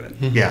effective way to do it.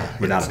 Yeah,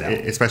 without a doubt.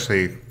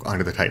 Especially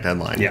under the tight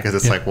deadline, Yeah. because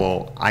it's like,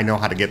 well, I know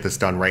how to get this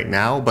done right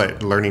now,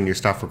 but learning new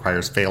stuff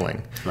requires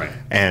failing. Right.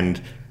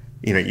 And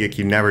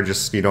you never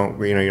just,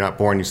 you're not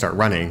born, you start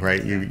running,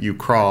 right? You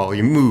crawl,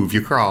 you move,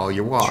 you crawl,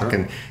 you walk. Sure.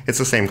 And it's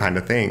the same kind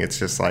of thing. It's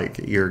just like,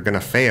 you're going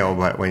to fail,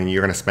 but when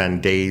you're going to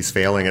spend days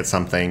failing at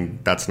something,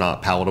 that's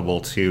not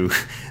palatable to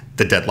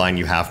the deadline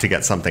you have to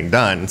get something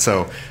done.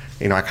 So,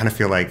 I kind of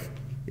feel like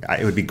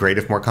it would be great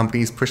if more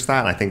companies push that.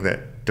 And I think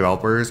that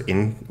developers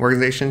in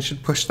organizations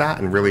should push that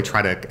and really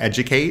try to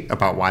educate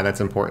about why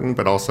that's important.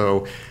 But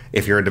also,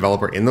 if you're a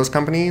developer in those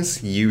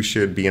companies, you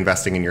should be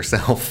investing in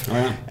yourself. Oh,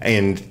 yeah.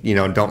 And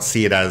don't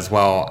see it as,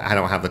 well, I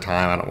don't have the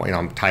time. I don't.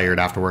 I'm tired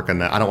after work,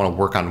 and I don't want to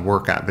work on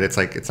work. But it's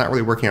like, it's not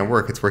really working on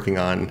work. It's working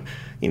on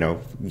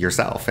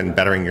yourself and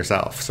bettering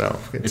yourself. So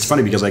it's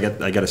funny because I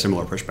get a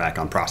similar pushback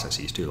on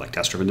processes too, like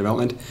test-driven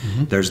development.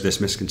 Mm-hmm. There's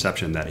this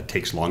misconception that it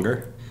takes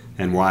longer.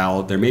 And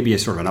while there may be a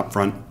sort of an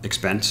upfront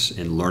expense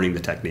in learning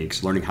the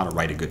techniques, learning how to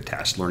write a good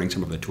test, learning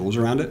some of the tools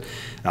around it,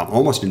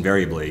 almost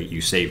invariably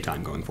you save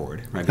time going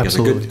forward, right? Because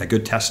a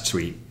good test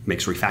suite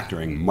makes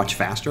refactoring much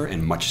faster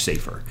and much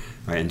safer,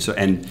 right? And so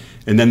and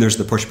then there's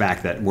the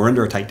pushback that we're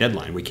under a tight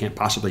deadline. We can't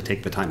possibly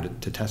take the time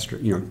to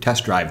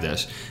test drive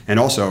this, and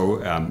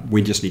also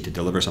we just need to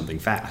deliver something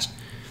fast.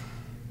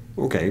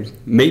 Okay,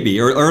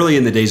 maybe, or early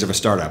in the days of a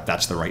startup,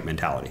 that's the right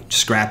mentality.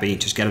 Scrappy,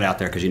 just get it out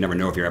there because you never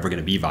know if you're ever going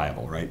to be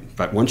viable, right?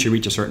 But once you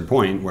reach a certain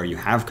point where you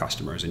have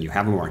customers and you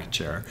have a market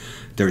share,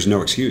 there's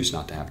no excuse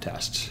not to have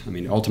tests. I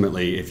mean,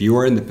 ultimately, if you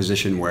are in the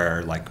position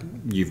where, like,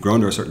 you've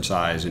grown to a certain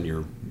size and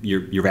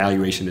your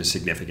valuation is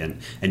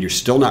significant and you're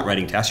still not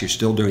writing tests, you're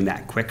still doing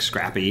that quick,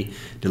 scrappy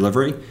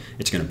delivery,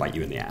 it's going to bite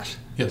you in the ass.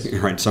 Yes.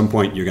 Right? At some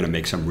point, you're going to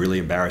make some really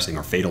embarrassing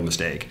or fatal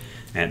mistake,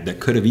 and that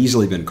could have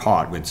easily been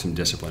caught with some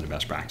discipline and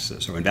best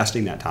practices. So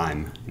investing that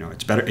time,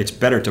 it's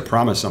better to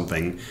promise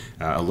something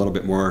a little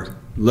bit more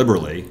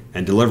liberally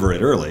and deliver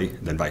it early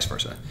than vice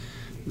versa.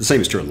 The same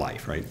is true in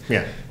life, right?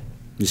 Yeah.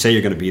 You say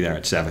you're going to be there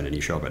at 7 and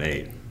you show up at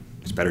 8.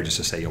 It's better just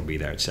to say you'll be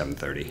there at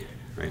 7:30,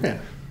 right? Yeah.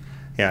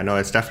 Yeah, no,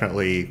 it's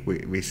definitely,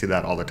 we see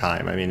that all the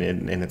time. I mean,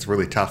 and it's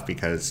really tough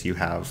because you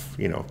have,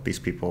 these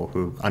people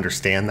who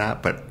understand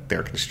that, but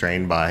they're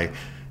constrained by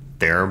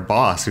their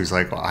boss who's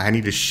like, well, I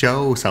need to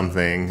show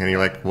something. And you're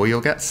like, well,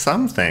 you'll get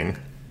something.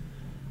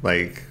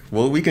 Like,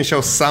 well, we can show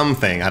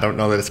something. I don't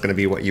know that it's going to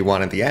be what you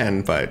want at the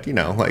end, but,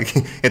 like,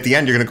 at the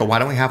end, you're going to go, why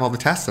don't we have all the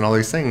tests and all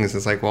these things?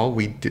 It's like, well,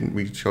 we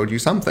showed you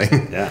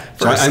something. Yeah.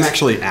 So I'm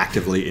actually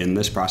actively in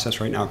this process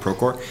right now at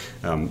Procore.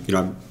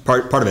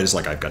 Part of it is,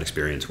 like, I've got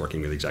experience working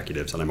with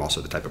executives, and I'm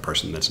also the type of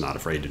person that's not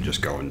afraid to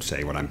just go and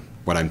say what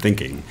I'm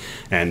thinking.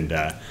 And,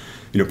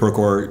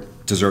 Procore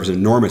deserves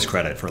enormous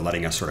credit for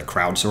letting us sort of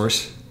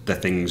crowdsource the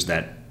things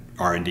that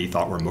R&D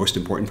thought were most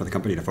important for the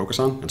company to focus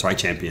on. And so I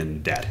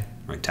champion debt,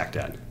 right, tech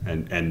debt.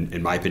 And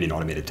in my opinion,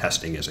 automated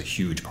testing is a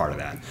huge part of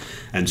that.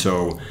 And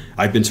so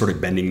I've been sort of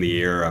bending the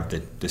ear of the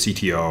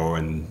CTO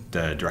and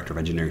the director of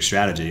engineering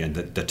strategy, and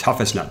the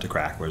toughest nut to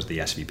crack was the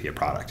SVP of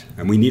product.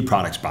 And we need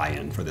products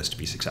buy-in for this to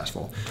be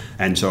successful.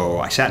 And so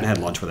I sat and had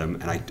lunch with him,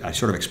 and I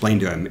sort of explained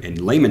to him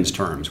in layman's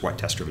terms what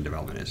test-driven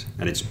development is.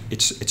 And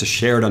it's a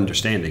shared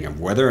understanding of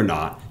whether or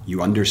not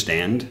you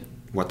understand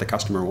what the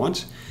customer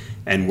wants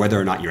and whether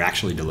or not you're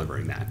actually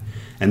delivering that.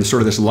 And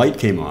sort of this light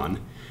came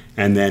on,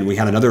 and then we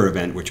had another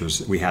event, which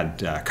was we had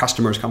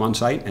customers come on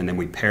site, and then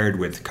we paired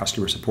with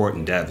customer support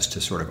and devs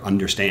to sort of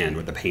understand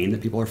what the pain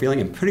that people are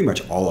feeling, and pretty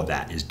much all of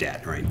that is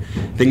debt, right?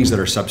 Things that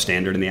are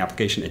substandard in the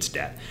application, it's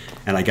debt.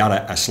 And I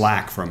got a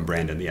Slack from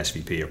Brandon, the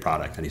SVP of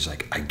product, and he's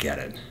like, I get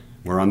it.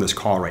 We're on this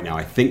call right now.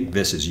 I think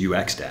this is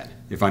UX debt,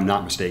 if I'm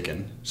not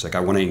mistaken. It's like, I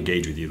want to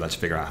engage with you. Let's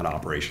figure out how to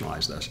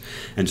operationalize this.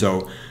 And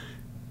so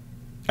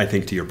I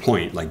think, to your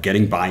point, like,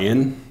 getting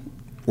buy-in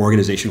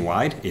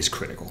organization-wide is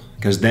critical,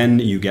 because then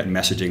you get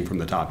messaging from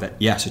the top that,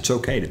 yes, it's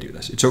okay to do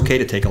this. It's okay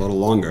to take a little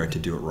longer to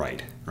do it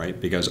right?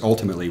 Because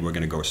ultimately we're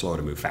going to go slow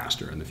to move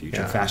faster in the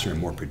future, faster and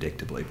more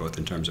predictably, both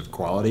in terms of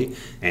quality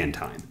and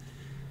time.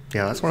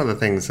 Yeah, that's one of the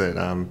things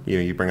that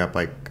you bring up,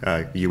 like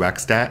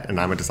UX debt, and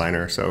I'm a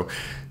designer, so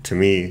to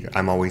me,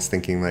 I'm always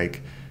thinking,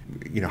 like,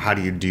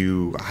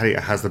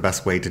 how's the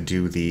best way to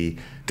do the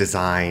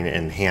design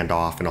and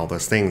handoff and all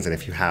those things. And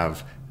if you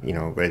have,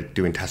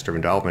 doing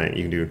test-driven development,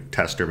 you can do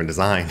test-driven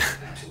design,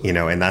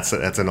 and that's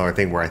another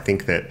thing where I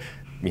think that,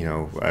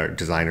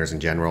 designers in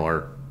general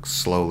are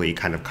slowly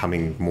kind of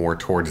coming more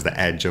towards the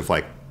edge of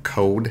like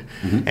code.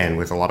 And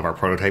with a lot of our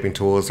prototyping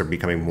tools, they're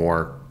becoming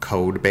more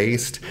code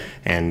based.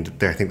 And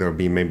I think there will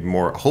be maybe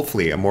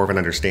hopefully more of an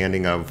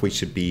understanding of we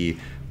should be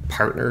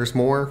partners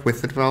more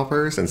with the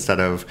developers instead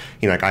of,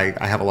 I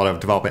have a lot of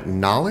development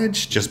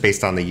knowledge just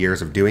based on the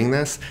years of doing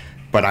this,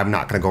 but I'm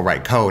not going to go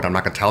write code. I'm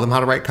not going to tell them how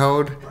to write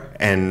code.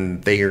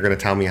 And they are going to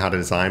tell me how to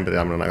design, but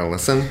I'm not going to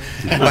listen.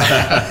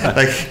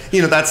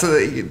 But, that's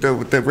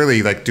the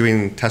really like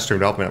doing test-driven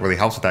development really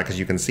helps with that because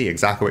you can see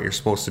exactly what you're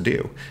supposed to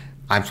do.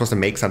 I'm supposed to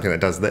make something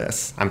that does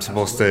this. I'm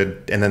supposed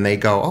to, and then they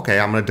go,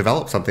 okay, I'm going to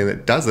develop something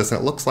that does this and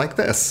it looks like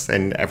this,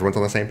 and everyone's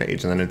on the same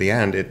page. And then at the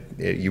end,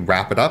 you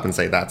wrap it up and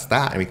say that's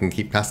that, and we can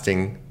keep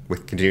testing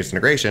with continuous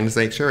integration to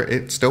make sure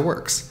it still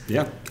works.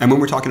 Yeah, and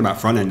when we're talking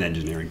about front-end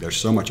engineering, there's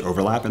so much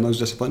overlap in those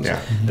disciplines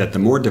that the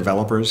more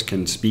developers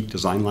can speak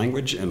design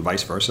language and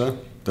vice versa,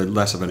 the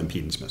less of an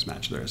impedance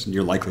mismatch there is, and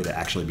you're likely to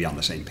actually be on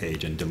the same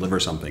page and deliver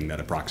something that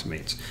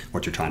approximates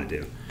what you're trying to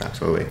do.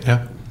 Absolutely.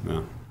 Yeah.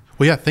 Yeah.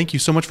 Well, yeah, thank you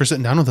so much for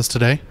sitting down with us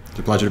today. It's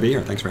a pleasure to be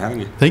here. Thanks for having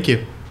me. Thank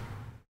you.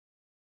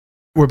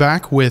 We're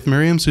back with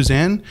Miriam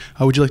Suzanne.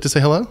 Would you like to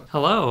say hello?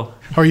 Hello.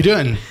 How are you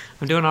doing?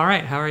 I'm doing all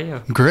right. How are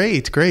you?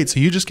 Great. So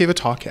you just gave a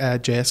talk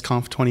at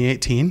JSConf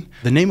 2018.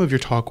 The name of your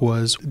talk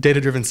was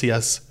Data-Driven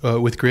CS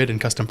with Grid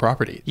and Custom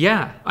Property.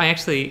 Yeah,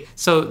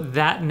 so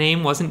that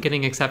name wasn't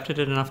getting accepted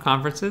at enough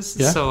conferences,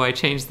 so I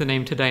changed the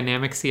name to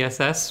Dynamic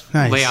CSS,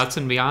 Nice. Layouts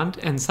and Beyond,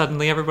 and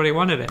suddenly everybody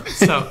wanted it.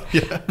 So,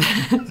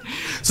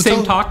 So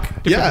same talk.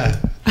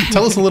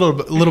 Tell us a little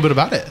bit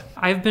about it.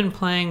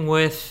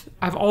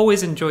 I've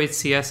always enjoyed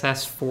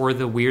CSS for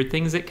the weird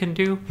things it can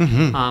do.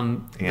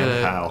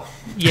 How.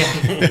 Yeah.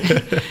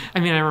 I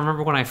mean, I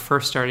remember when I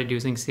first started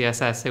using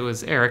CSS, it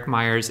was Eric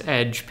Meyer's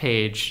Edge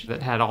page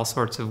that had all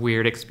sorts of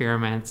weird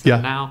experiments. Yeah.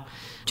 And now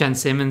Jen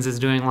Simmons is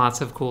doing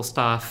lots of cool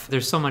stuff.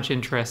 There's so much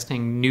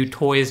interesting new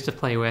toys to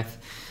play with.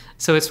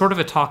 So it's sort of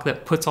a talk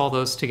that puts all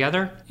those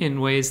together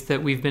in ways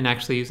that we've been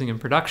actually using in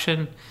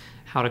production,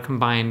 how to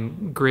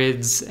combine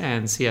grids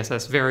and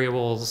CSS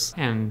variables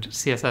and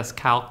CSS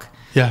calc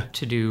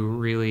to do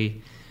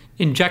really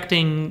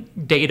injecting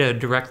data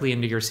directly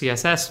into your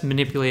CSS,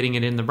 manipulating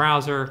it in the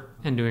browser,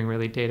 and doing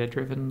really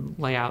data-driven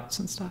layouts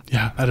and stuff.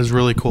 Yeah, that is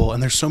really cool.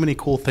 And there's so many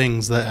cool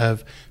things that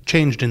have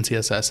changed in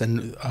CSS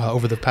and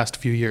over the past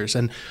few years.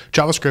 And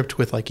JavaScript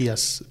with like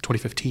ES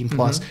 2015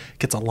 plus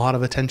gets a lot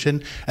of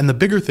attention. And the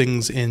bigger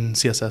things in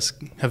CSS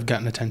have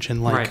gotten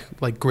attention,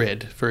 like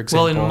Grid, for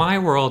example. Well, in my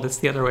world, it's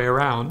the other way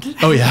around.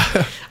 Oh,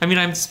 yeah. I mean,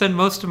 I spend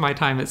most of my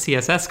time at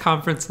CSS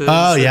conferences.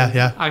 Oh,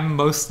 yeah. I'm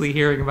mostly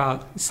hearing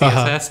about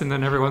CSS, and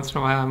then every once in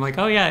a while, I'm like,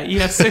 oh, yeah,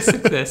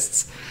 ES6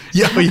 exists.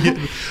 Yeah.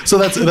 So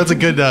that's a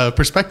good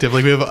perspective.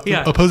 Like we have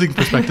opposing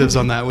perspectives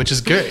on that, which is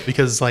good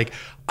because like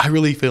I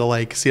really feel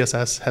like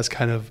CSS has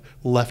kind of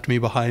left me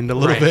behind a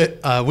little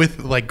bit with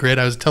like Grid.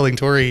 I was telling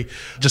Tori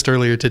just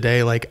earlier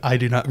today, like I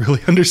do not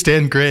really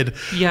understand Grid,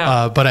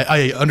 but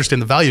I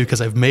understand the value because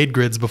I've made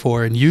grids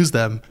before and used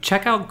them.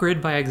 Check out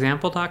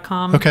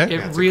gridbyexample.com. Okay.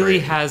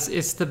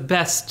 It's the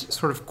best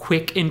sort of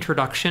quick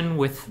introduction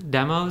with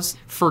demos.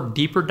 For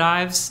deeper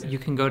dives, you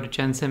can go to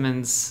Jen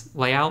Simmons'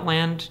 Layout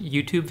Land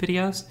YouTube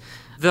videos.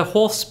 The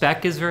whole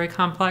spec is very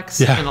complex,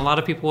 and a lot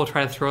of people will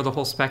try to throw the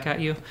whole spec at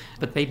you,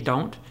 but they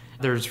don't.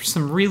 There's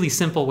some really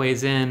simple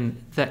ways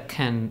in that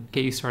can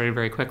get you started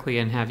very quickly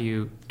and have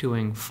you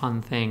doing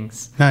fun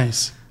things.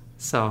 Nice.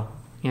 So,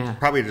 yeah.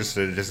 Probably just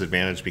a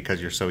disadvantage because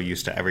you're so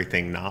used to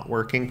everything not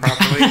working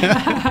properly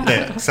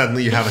that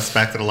suddenly you have a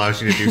spec that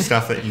allows you to do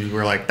stuff that you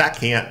were like, that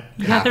can't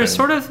happen.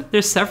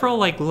 There's several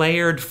like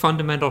layered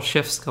fundamental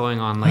shifts going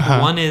on. Like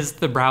one is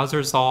the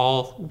browsers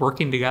all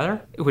working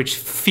together, which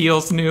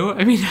feels new.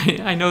 I mean,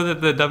 I know that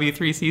the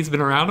W3C has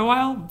been around a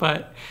while,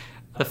 but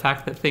the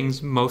fact that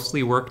things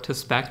mostly work to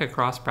spec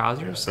across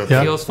browsers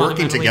feels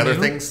working fundamentally together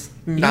new. things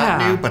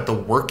not new, but the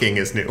working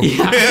is new.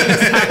 Yeah,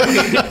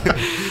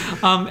 exactly.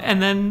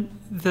 And then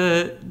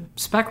the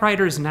spec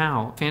writers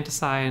now,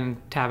 Fantasy and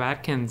Tab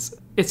Atkins,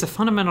 it's a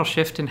fundamental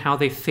shift in how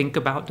they think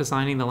about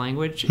designing the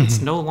language. It's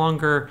no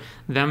longer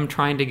them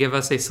trying to give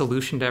us a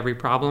solution to every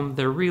problem.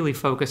 They're really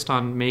focused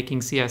on making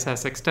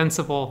CSS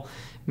extensible,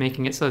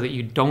 making it so that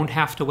you don't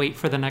have to wait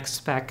for the next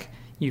spec.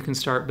 You can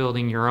start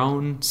building your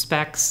own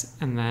specs,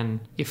 and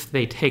then if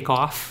they take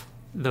off,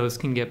 those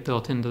can get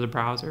built into the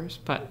browsers.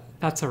 But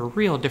that's a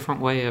real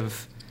different way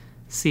of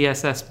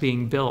CSS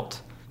being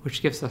built,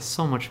 which gives us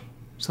so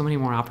many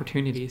more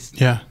opportunities.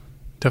 Yeah,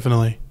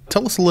 definitely.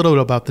 Tell us a little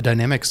bit about the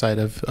dynamic side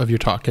of your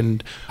talk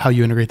and how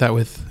you integrate that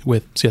with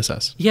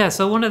CSS. Yeah,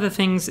 so one of the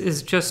things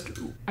is just,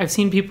 I've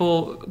seen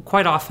people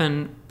quite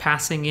often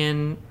passing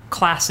in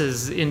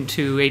classes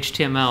into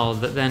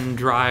HTML that then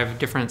drive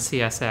different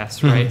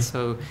CSS, right?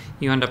 So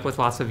you end up with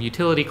lots of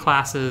utility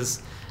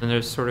classes, and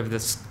there's sort of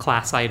this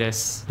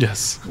classitis.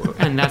 Yes.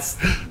 And that's,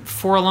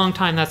 for a long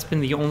time, that's been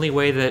the only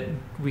way that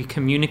we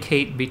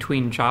communicate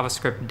between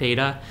JavaScript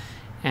data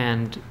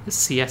and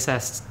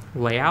CSS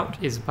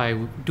layout, is by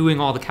doing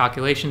all the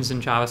calculations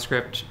in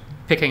JavaScript,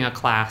 picking a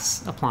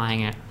class,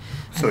 applying it.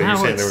 So you're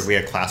saying there would be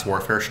a class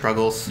warfare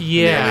struggles in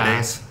the early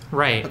days?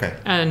 Right. Okay.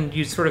 And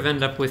you'd sort of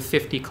end up with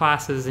 50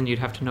 classes, and you'd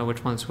have to know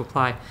which ones to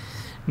apply.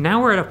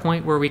 Now we're at a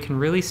point where we can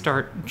really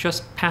start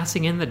just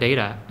passing in the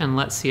data and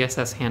let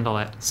CSS handle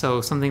it. So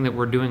something that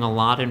we're doing a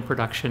lot in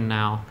production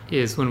now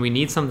is when we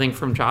need something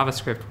from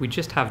JavaScript, we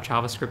just have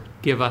JavaScript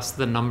give us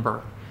the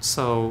number.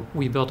 So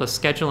we built a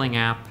scheduling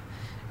app,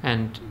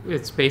 and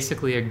it's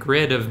basically a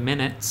grid of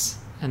minutes,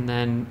 and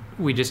then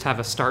we just have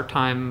a start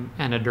time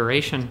and a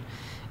duration,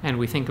 and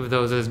we think of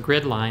those as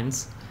grid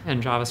lines,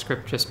 and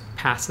JavaScript just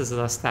passes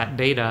us that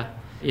data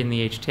in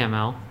the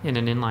HTML in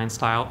an inline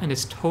style, and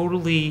it's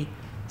totally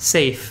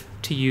safe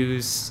to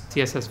use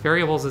CSS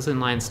variables as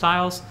inline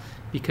styles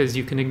because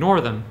you can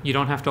ignore them. You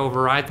don't have to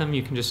override them,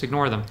 you can just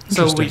ignore them.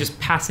 So we just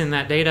pass in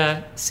that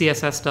data,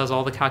 CSS does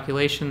all the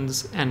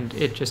calculations, and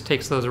it just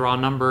takes those raw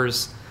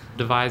numbers,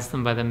 divides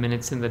them by the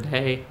minutes in the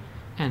day,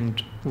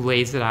 and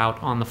lays it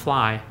out on the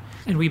fly.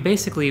 And we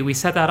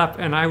set that up,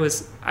 and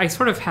I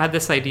sort of had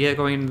this idea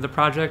going into the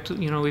project,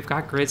 we've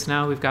got grids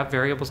now, we've got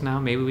variables now,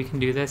 maybe we can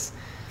do this.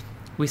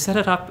 We set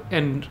it up,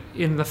 and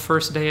in the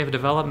first day of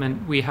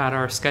development, we had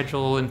our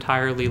schedule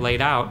entirely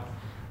laid out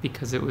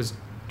because it was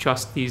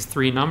just these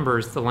 3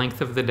 numbers: the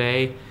length of the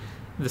day,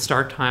 the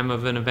start time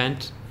of an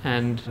event,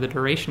 and the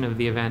duration of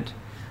the event.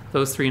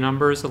 Those 3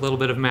 numbers, a little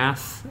bit of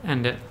math,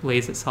 and it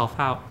lays itself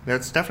out.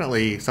 That's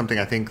definitely something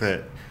I think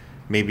that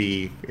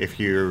maybe if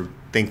you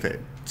think that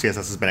CSS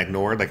has been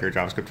ignored, like you're a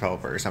JavaScript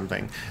developer or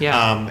something, you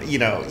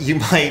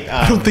might...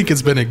 I don't think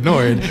it's been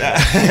ignored.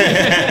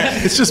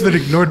 It's just been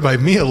ignored by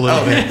me a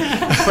little bit.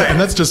 And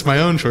that's just my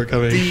own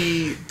shortcoming.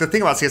 The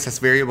thing about CSS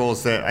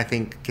variables that I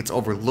think gets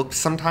overlooked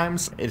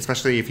sometimes,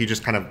 especially if you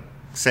just kind of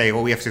say,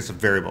 well, we have CSS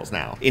variables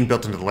now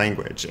inbuilt into the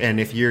language. And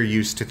if you're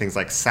used to things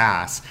like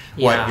Sass,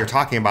 what you're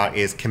talking about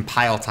is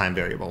compile time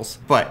variables.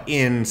 But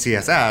in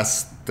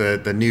CSS,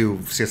 the new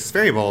CSS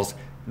variables,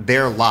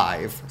 they're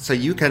live. So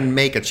you can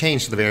make a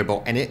change to the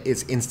variable and it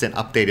is instant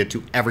updated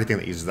to everything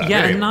that uses that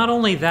variable. Yeah, and not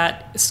only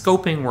that,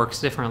 scoping works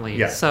differently.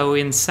 Yeah. So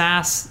in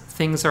Sass,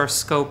 things are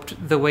scoped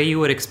the way you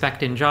would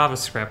expect in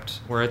JavaScript,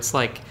 where it's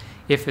like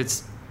if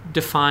it's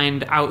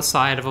defined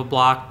outside of a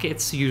block,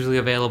 it's usually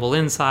available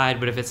inside,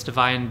 but if it's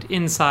defined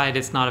inside,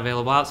 it's not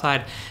available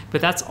outside.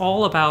 But that's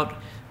all about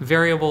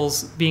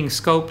variables being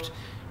scoped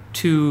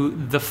to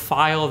the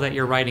file that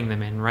you're writing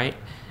them in, right?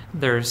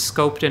 They're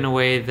scoped in a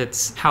way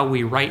that's how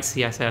we write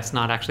CSS,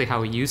 not actually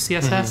how we use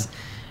CSS. Mm-hmm.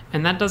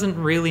 And that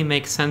doesn't really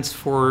make sense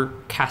for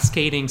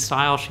cascading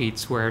style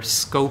sheets where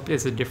scope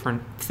is a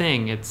different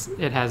thing.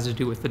 It has to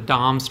do with the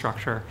DOM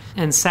structure.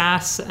 And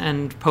Sass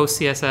and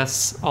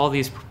PostCSS, all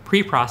these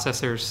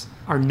preprocessors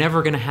are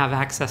never going to have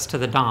access to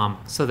the DOM.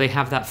 So they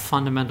have that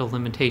fundamental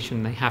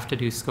limitation. They have to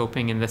do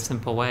scoping in this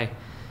simple way.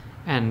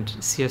 And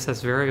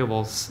CSS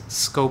variables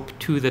scope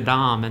to the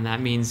DOM, and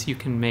that means you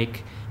can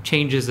make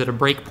changes at a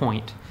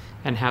breakpoint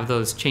and have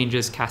those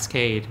changes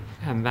cascade.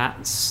 And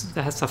that's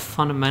a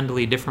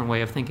fundamentally different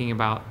way of thinking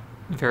about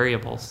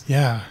variables.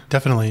 Yeah,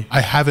 definitely.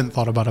 I haven't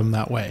thought about them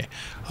that way.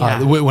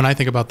 Yeah. When I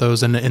think about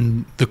those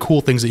and the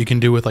cool things that you can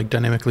do with like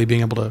dynamically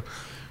being able to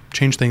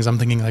change things, I'm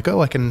thinking like,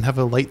 I can have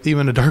a light theme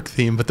and a dark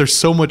theme, but there's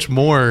so much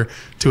more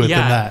to it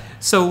than that.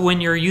 So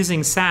when you're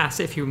using Sass,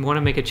 if you want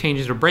to make a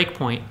change at a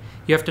breakpoint,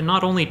 you have to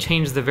not only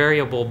change the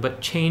variable, but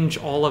change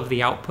all of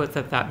the output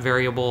that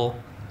variable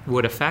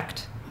would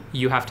affect.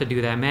 You have to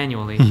do that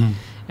manually. Mm-hmm.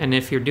 And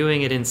if you're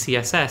doing it in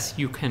CSS,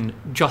 you can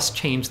just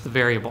change the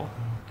variable,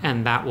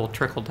 and that will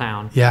trickle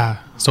down. Yeah.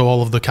 So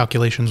all of the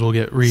calculations will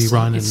get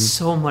rerun. It's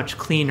so much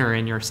cleaner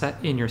in your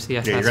CSS files.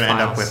 Yeah, you're going to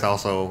end up with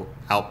also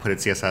outputted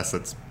CSS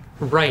that's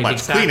much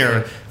exactly.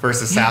 cleaner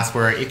versus Sass,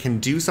 where it can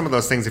do some of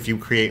those things if you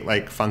create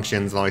like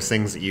functions and all these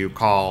things that you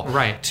call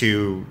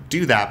to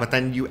do that. But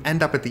then you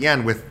end up at the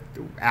end with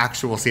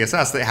actual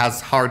CSS that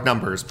has hard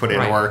numbers put in,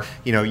 or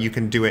you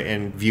can do it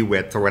in view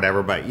width or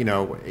whatever, but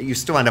you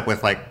still end up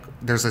with like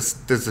there's a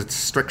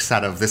strict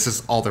set of this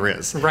is all there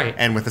is. Right.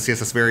 And with the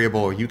CSS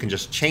variable, you can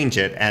just change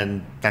it,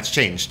 and that's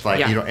changed.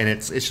 Like and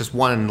it's just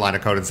one line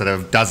of code instead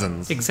of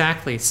dozens.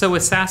 Exactly. So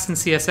with Sass and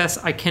CSS,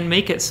 I can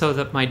make it so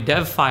that my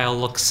dev file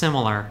looks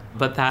similar,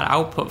 but that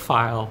output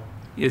file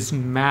is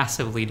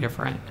massively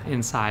different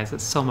in size.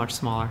 It's so much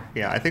smaller.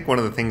 Yeah, I think one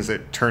of the things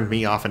that turned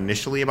me off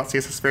initially about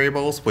CSS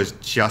variables was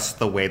just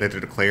the way that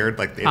they're declared.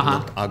 Like, it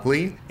looked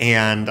ugly.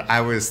 And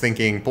I was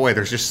thinking, boy,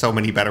 there's just so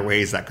many better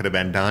ways that could have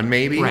been done,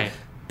 maybe. Right.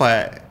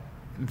 But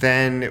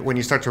then when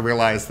you start to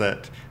realize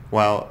that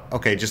well,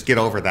 okay, just get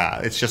over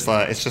that. It's just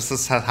this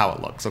is how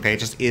it looks. Okay, it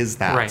just is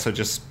that. Right. So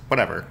just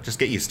whatever, just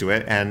get used to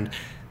it, and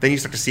then you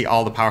start to see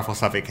all the powerful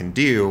stuff it can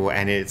do,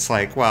 and it's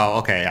like, well,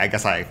 okay, I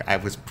guess I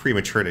was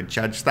premature to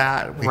judge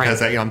that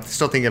because Right. I'm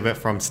still thinking of it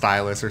from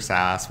stylus or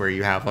Sass, where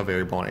you have a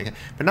variable,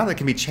 but now that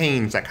can be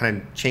changed. That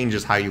kind of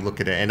changes how you look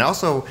at it, and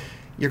also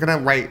you're going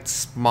to write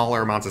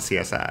smaller amounts of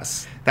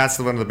CSS. That's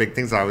one of the big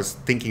things that I was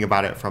thinking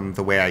about it from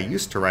the way I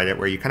used to write it,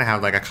 where you kind of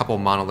have like a couple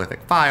monolithic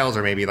files,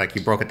 or maybe like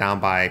you broke it down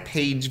by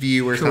page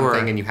view or Sure.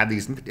 something, and you had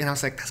these, and I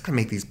was like, that's going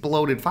to make these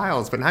bloated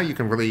files. But now you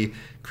can really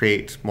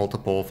create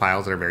multiple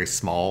files that are very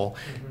small,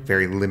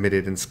 very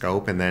limited in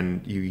scope, and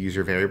then you use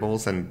your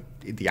variables, and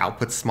the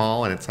output's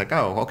small, and it's like,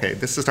 oh, okay,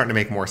 this is starting to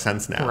make more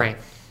sense now. Right.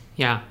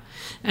 Yeah.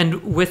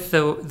 And with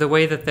the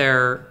way that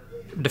they're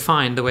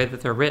defined, the way that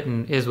they're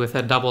written is with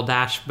a double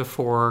dash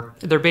before.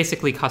 They're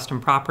basically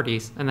custom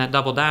properties, and that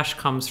double dash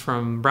comes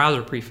from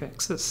browser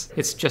prefixes.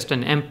 It's just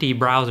an empty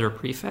browser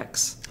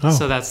prefix. Oh.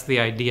 So that's the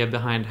idea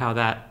behind how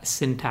that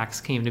syntax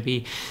came to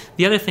be.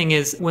 The other thing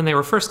is, when they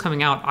were first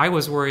coming out, I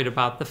was worried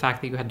about the fact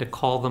that you had to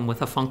call them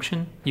with a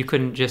function. You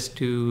couldn't just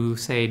do,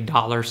 say,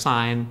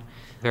 $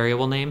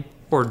 variable name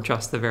or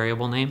just the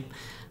variable name.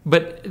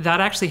 But that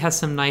actually has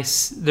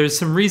there's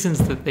some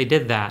reasons that they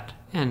did that.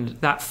 And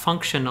that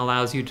function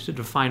allows you to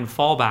define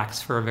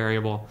fallbacks for a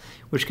variable,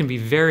 which can be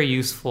very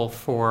useful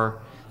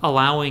for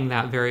allowing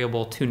that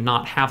variable to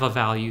not have a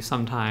value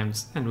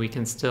sometimes, and we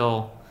can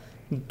still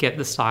get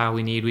the style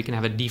we need. We can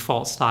have a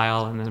default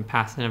style and then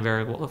pass in a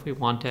variable if we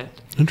want it.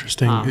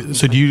 Interesting.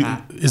 So like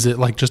that. is it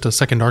like just a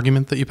second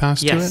argument that you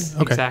pass Yes, to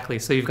it? Okay. exactly.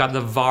 So you've got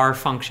the var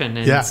function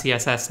in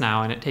CSS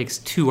now, and it takes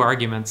 2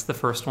 arguments. The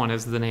first one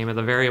is the name of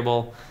the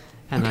variable,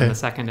 and then the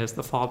second is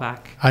the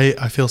fallback.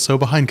 I feel so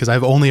behind because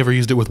I've only ever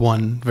used it with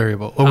one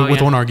variable,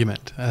 with one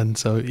argument. And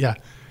so,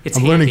 It's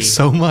I'm learning handy.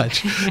 so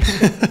much.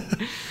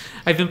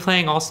 I've been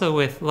playing also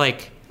with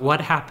like what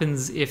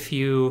happens if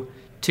you,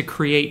 to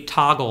create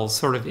toggles,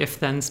 sort of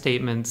if-then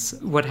statements,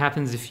 what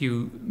happens if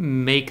you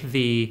make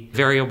the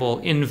variable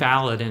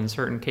invalid in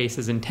certain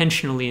cases,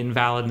 intentionally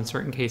invalid in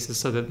certain cases,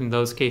 so that in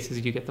those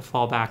cases you get the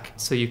fallback.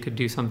 So you could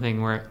do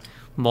something where it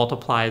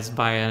multiplies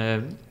by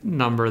a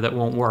number that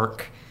won't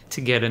work to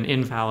get an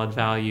invalid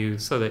value,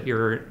 so that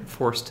you're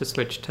forced to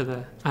switch to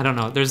the, I don't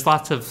know, there's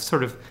lots of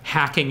sort of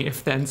hacking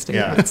if-then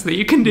statements that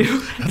you can do.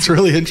 That's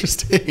really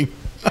interesting.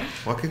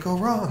 What could go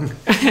wrong?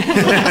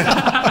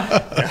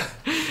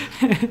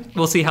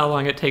 We'll see how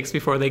long it takes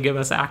before they give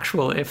us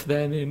actual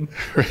if-then.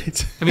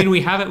 Right. I mean,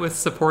 we have it with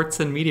supports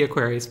and media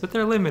queries, but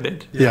they're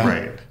limited.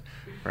 Yeah.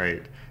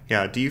 Right.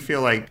 Yeah. Do you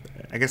feel like,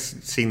 I guess,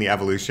 seeing the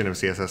evolution of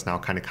CSS now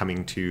kind of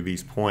coming to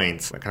these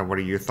points, kind of what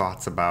are your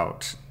thoughts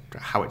about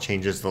how it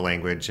changes the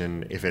language,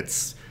 and if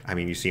it's, I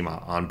mean, you seem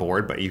on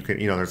board, but you can,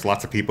 there's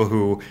lots of people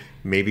who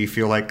maybe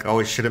feel like, oh,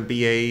 it shouldn't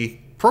be a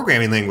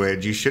programming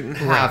language. You shouldn't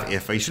have you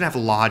shouldn't have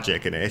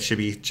logic in it. It should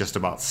be just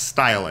about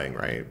styling,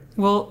 right?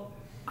 Well,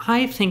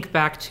 I think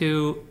back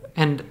to,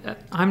 and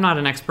I'm not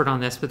an expert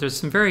on this, but there's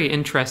some very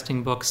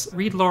interesting books.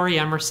 Read Laurie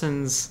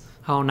Emerson's,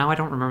 now I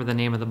don't remember the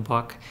name of the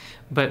book,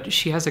 but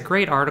she has a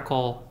great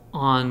article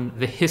on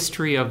the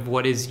history of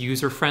what is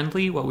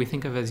user-friendly, what we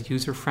think of as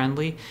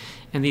user-friendly,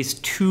 and these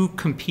 2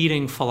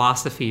 competing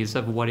philosophies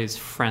of what is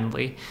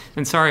friendly.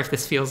 And sorry if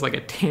this feels like a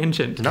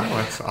tangent. No,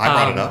 I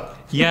brought it up.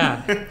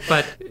 Yeah,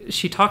 but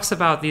she talks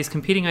about these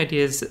competing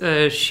ideas.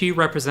 She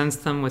represents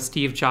them with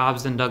Steve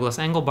Jobs and Douglas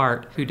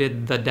Engelbart, who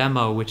did The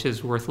Demo, which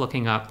is worth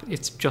looking up.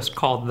 It's just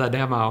called The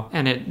Demo,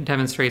 and it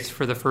demonstrates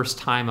for the first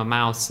time a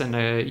mouse and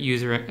a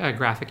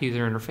graphic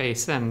user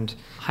interface and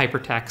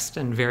hypertext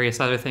and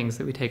various other things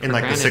that we take In for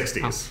like granted.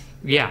 the 60s.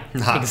 Yeah,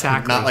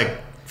 exactly. Not like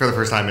for the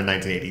first time in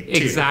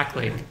 1982.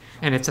 Exactly.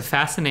 And it's a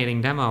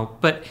fascinating demo.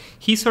 But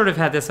he sort of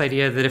had this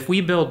idea that if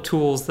we build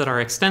tools that are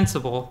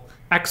extensible,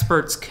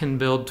 experts can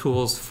build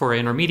tools for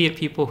intermediate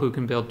people who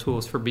can build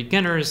tools for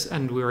beginners,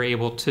 and we're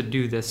able to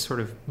do this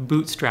sort of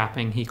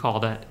bootstrapping, he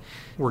called it.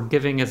 We're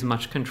giving as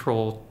much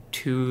control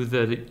to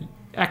the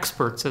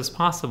experts as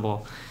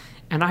possible.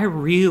 And I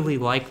really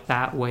like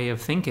that way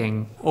of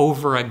thinking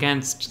over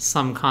against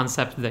some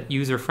concept that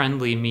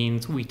user-friendly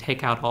means we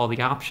take out all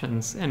the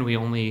options and we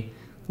only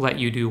let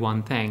you do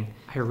one thing.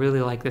 I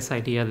really like this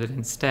idea that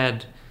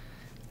instead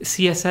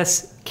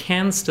CSS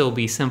can still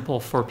be simple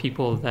for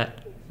people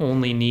that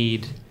only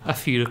need a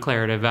few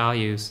declarative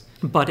values,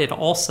 but it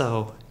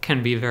also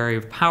can be very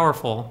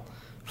powerful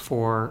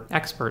for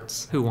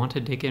experts who want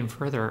to dig in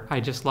further. I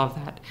just love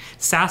that.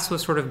 Sass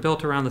was sort of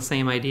built around the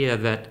same idea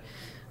that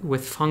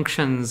with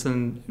functions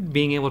and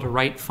being able to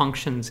write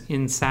functions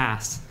in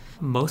Sass,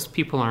 most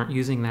people aren't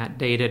using that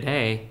day to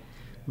day,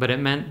 but it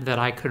meant that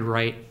I could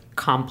write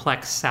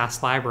complex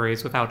Sass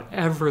libraries without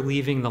ever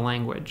leaving the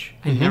language.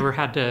 I never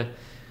had to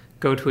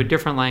go to a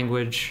different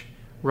language,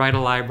 write a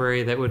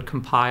library that would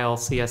compile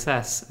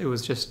CSS. It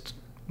was just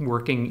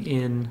working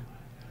in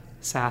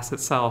Sass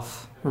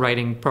itself,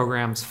 writing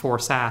programs for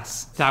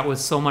Sass. That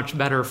was so much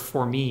better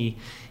for me.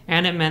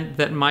 And it meant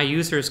that my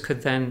users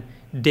could then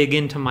dig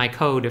into my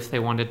code if they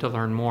wanted to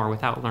learn more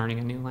without learning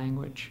a new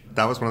language.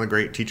 That was one of the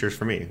great teachers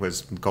for me,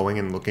 was going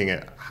and looking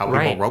at how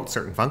Right. people wrote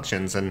certain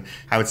functions. And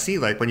I would see,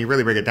 like, when you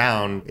really break it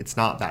down, it's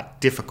not that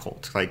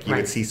difficult. Like, you Right.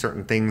 would see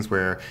certain things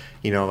where,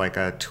 like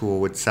a tool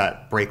would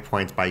set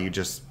breakpoints by you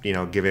just,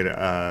 give it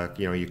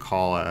you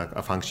call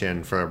a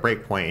function for a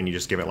breakpoint and you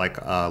just give it like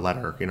a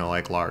letter,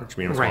 like large,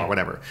 small, Right.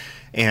 whatever.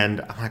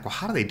 And I'm like, well,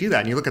 how do they do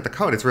that? And you look at the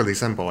code, it's really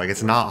simple. Like,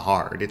 it's not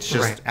hard. It's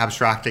just Right.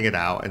 abstracting it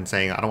out and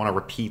saying, I don't want to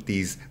repeat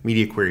these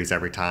media queries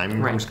every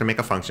time. Right. I'm just going to make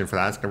a function for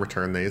that. It's going to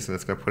return these and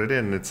it's going to put it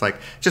in. And it's like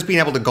just being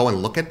able to go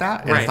and look at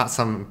that. And Right. it's not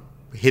some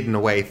hidden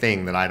away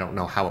thing that I don't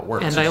know how it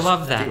works. And You I just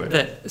love do that, it.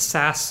 that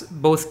SAS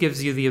both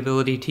gives you the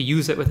ability to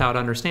use it without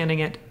understanding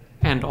it.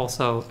 And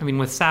also,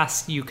 with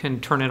SAS, you can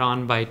turn it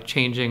on by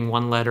changing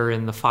one letter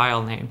in the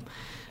file name.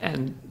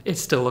 And it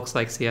still looks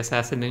like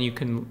CSS, and then you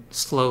can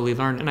slowly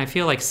learn. And I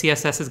feel like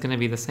CSS is going to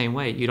be the same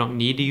way. You don't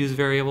need to use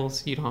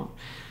variables. You don't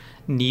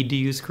need to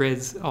use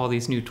grids. All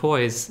these new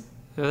toys,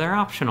 they're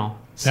optional.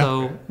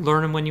 So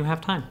learn them when you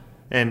have time.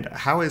 And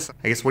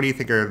what do you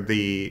think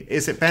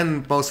is it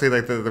been mostly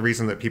like the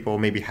reason that people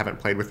maybe haven't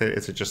played with it?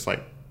 Is it just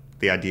like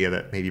the idea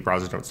that maybe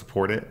browsers don't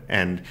support it?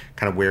 And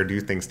kind of where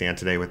do things stand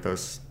today with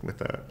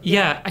the...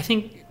 Yeah, I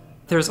think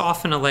there's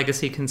often a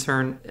legacy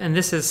concern, and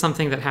this is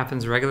something that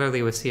happens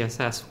regularly with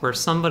CSS, where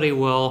somebody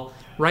will,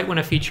 right when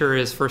a feature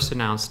is first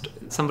announced,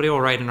 somebody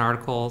will write an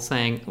article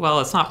saying, well,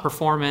 it's not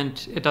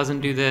performant, it doesn't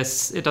do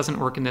this, it doesn't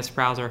work in this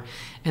browser.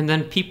 And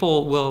then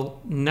people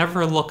will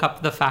never look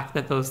up the fact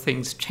that those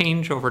things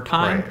change over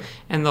time, Right.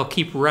 and they'll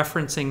keep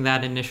referencing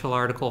that initial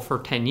article for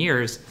 10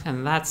 years.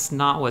 And that's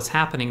not what's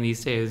happening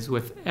these days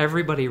with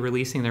everybody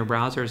releasing their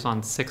browsers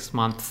on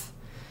 6-month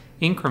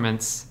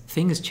increments.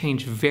 Things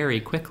change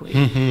very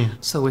quickly.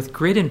 So with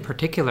Grid in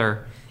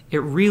particular,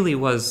 it really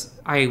was,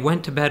 I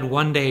went to bed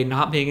one day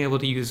not being able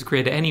to use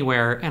Grid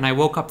anywhere, and I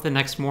woke up the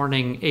next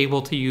morning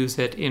able to use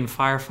it in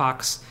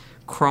Firefox,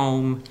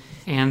 Chrome,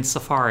 and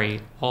Safari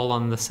all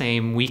on the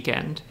same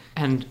weekend.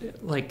 And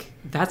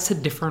that's a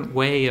different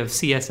way of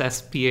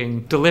CSS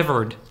being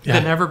delivered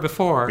than ever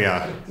before.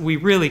 Yeah. We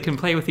really can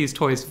play with these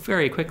toys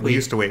very quickly. We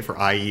used to wait for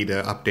IE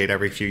to update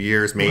every few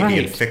years, maybe, Right.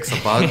 and fix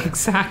a bug.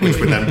 Exactly. Which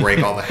would then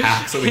break all the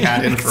hacks that we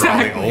had in for all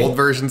Exactly. the old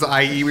versions of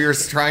IE we were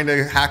trying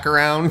to hack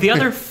around. The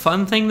other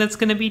fun thing that's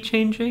going to be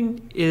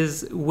changing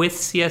is with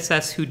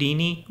CSS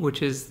Houdini,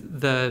 which is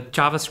the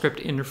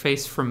JavaScript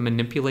interface for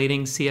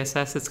manipulating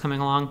CSS that's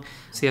coming along.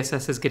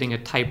 CSS is getting a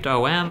typed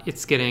OM.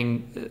 It's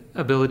getting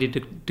ability to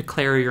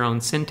declare your own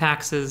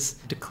syntaxes,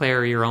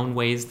 declare your own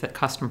ways that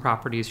custom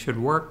properties should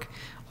work,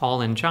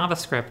 all in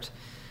JavaScript.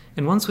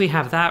 And once we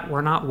have that,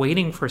 we're not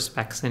waiting for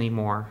specs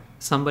anymore.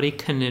 Somebody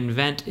can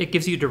invent, it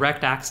gives you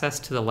direct access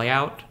to the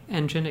layout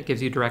engine, it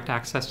gives you direct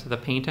access to the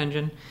paint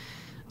engine.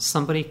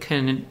 Somebody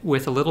can,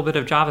 with a little bit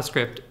of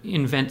JavaScript,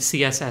 invent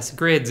CSS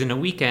grids in a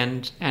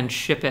weekend and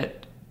ship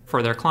it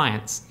for their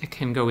clients. It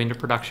can go into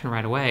production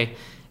right away.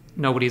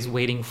 Nobody's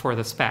waiting for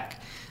the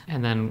spec.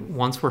 And then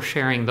once we're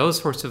sharing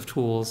those sorts of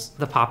tools,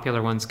 the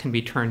popular ones can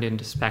be turned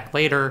into spec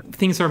later.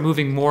 Things are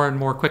moving more and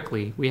more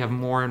quickly. We have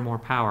more and more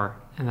power,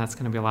 and that's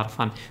going to be a lot of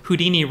fun.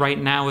 Houdini right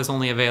now is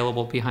only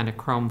available behind a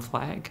Chrome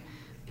flag,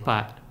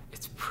 but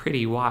it's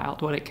pretty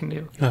wild what it can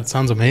do. That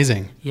sounds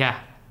amazing. Yeah.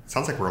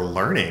 Sounds like we're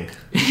learning.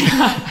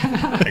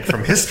 Like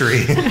from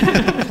history.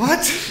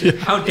 What?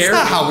 How dare That's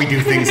not you. how we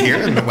do things here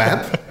in the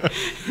web.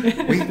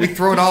 We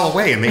throw it all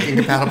away and make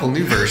incompatible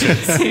new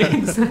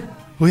versions.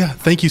 Well, yeah,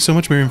 thank you so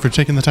much, Miriam, for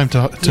taking the time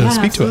to Yeah,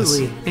 speak to us.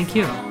 absolutely. Thank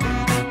you.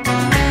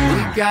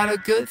 We got a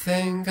good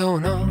thing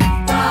going on. Ba,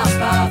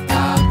 ba,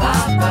 ba,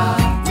 ba,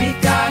 ba.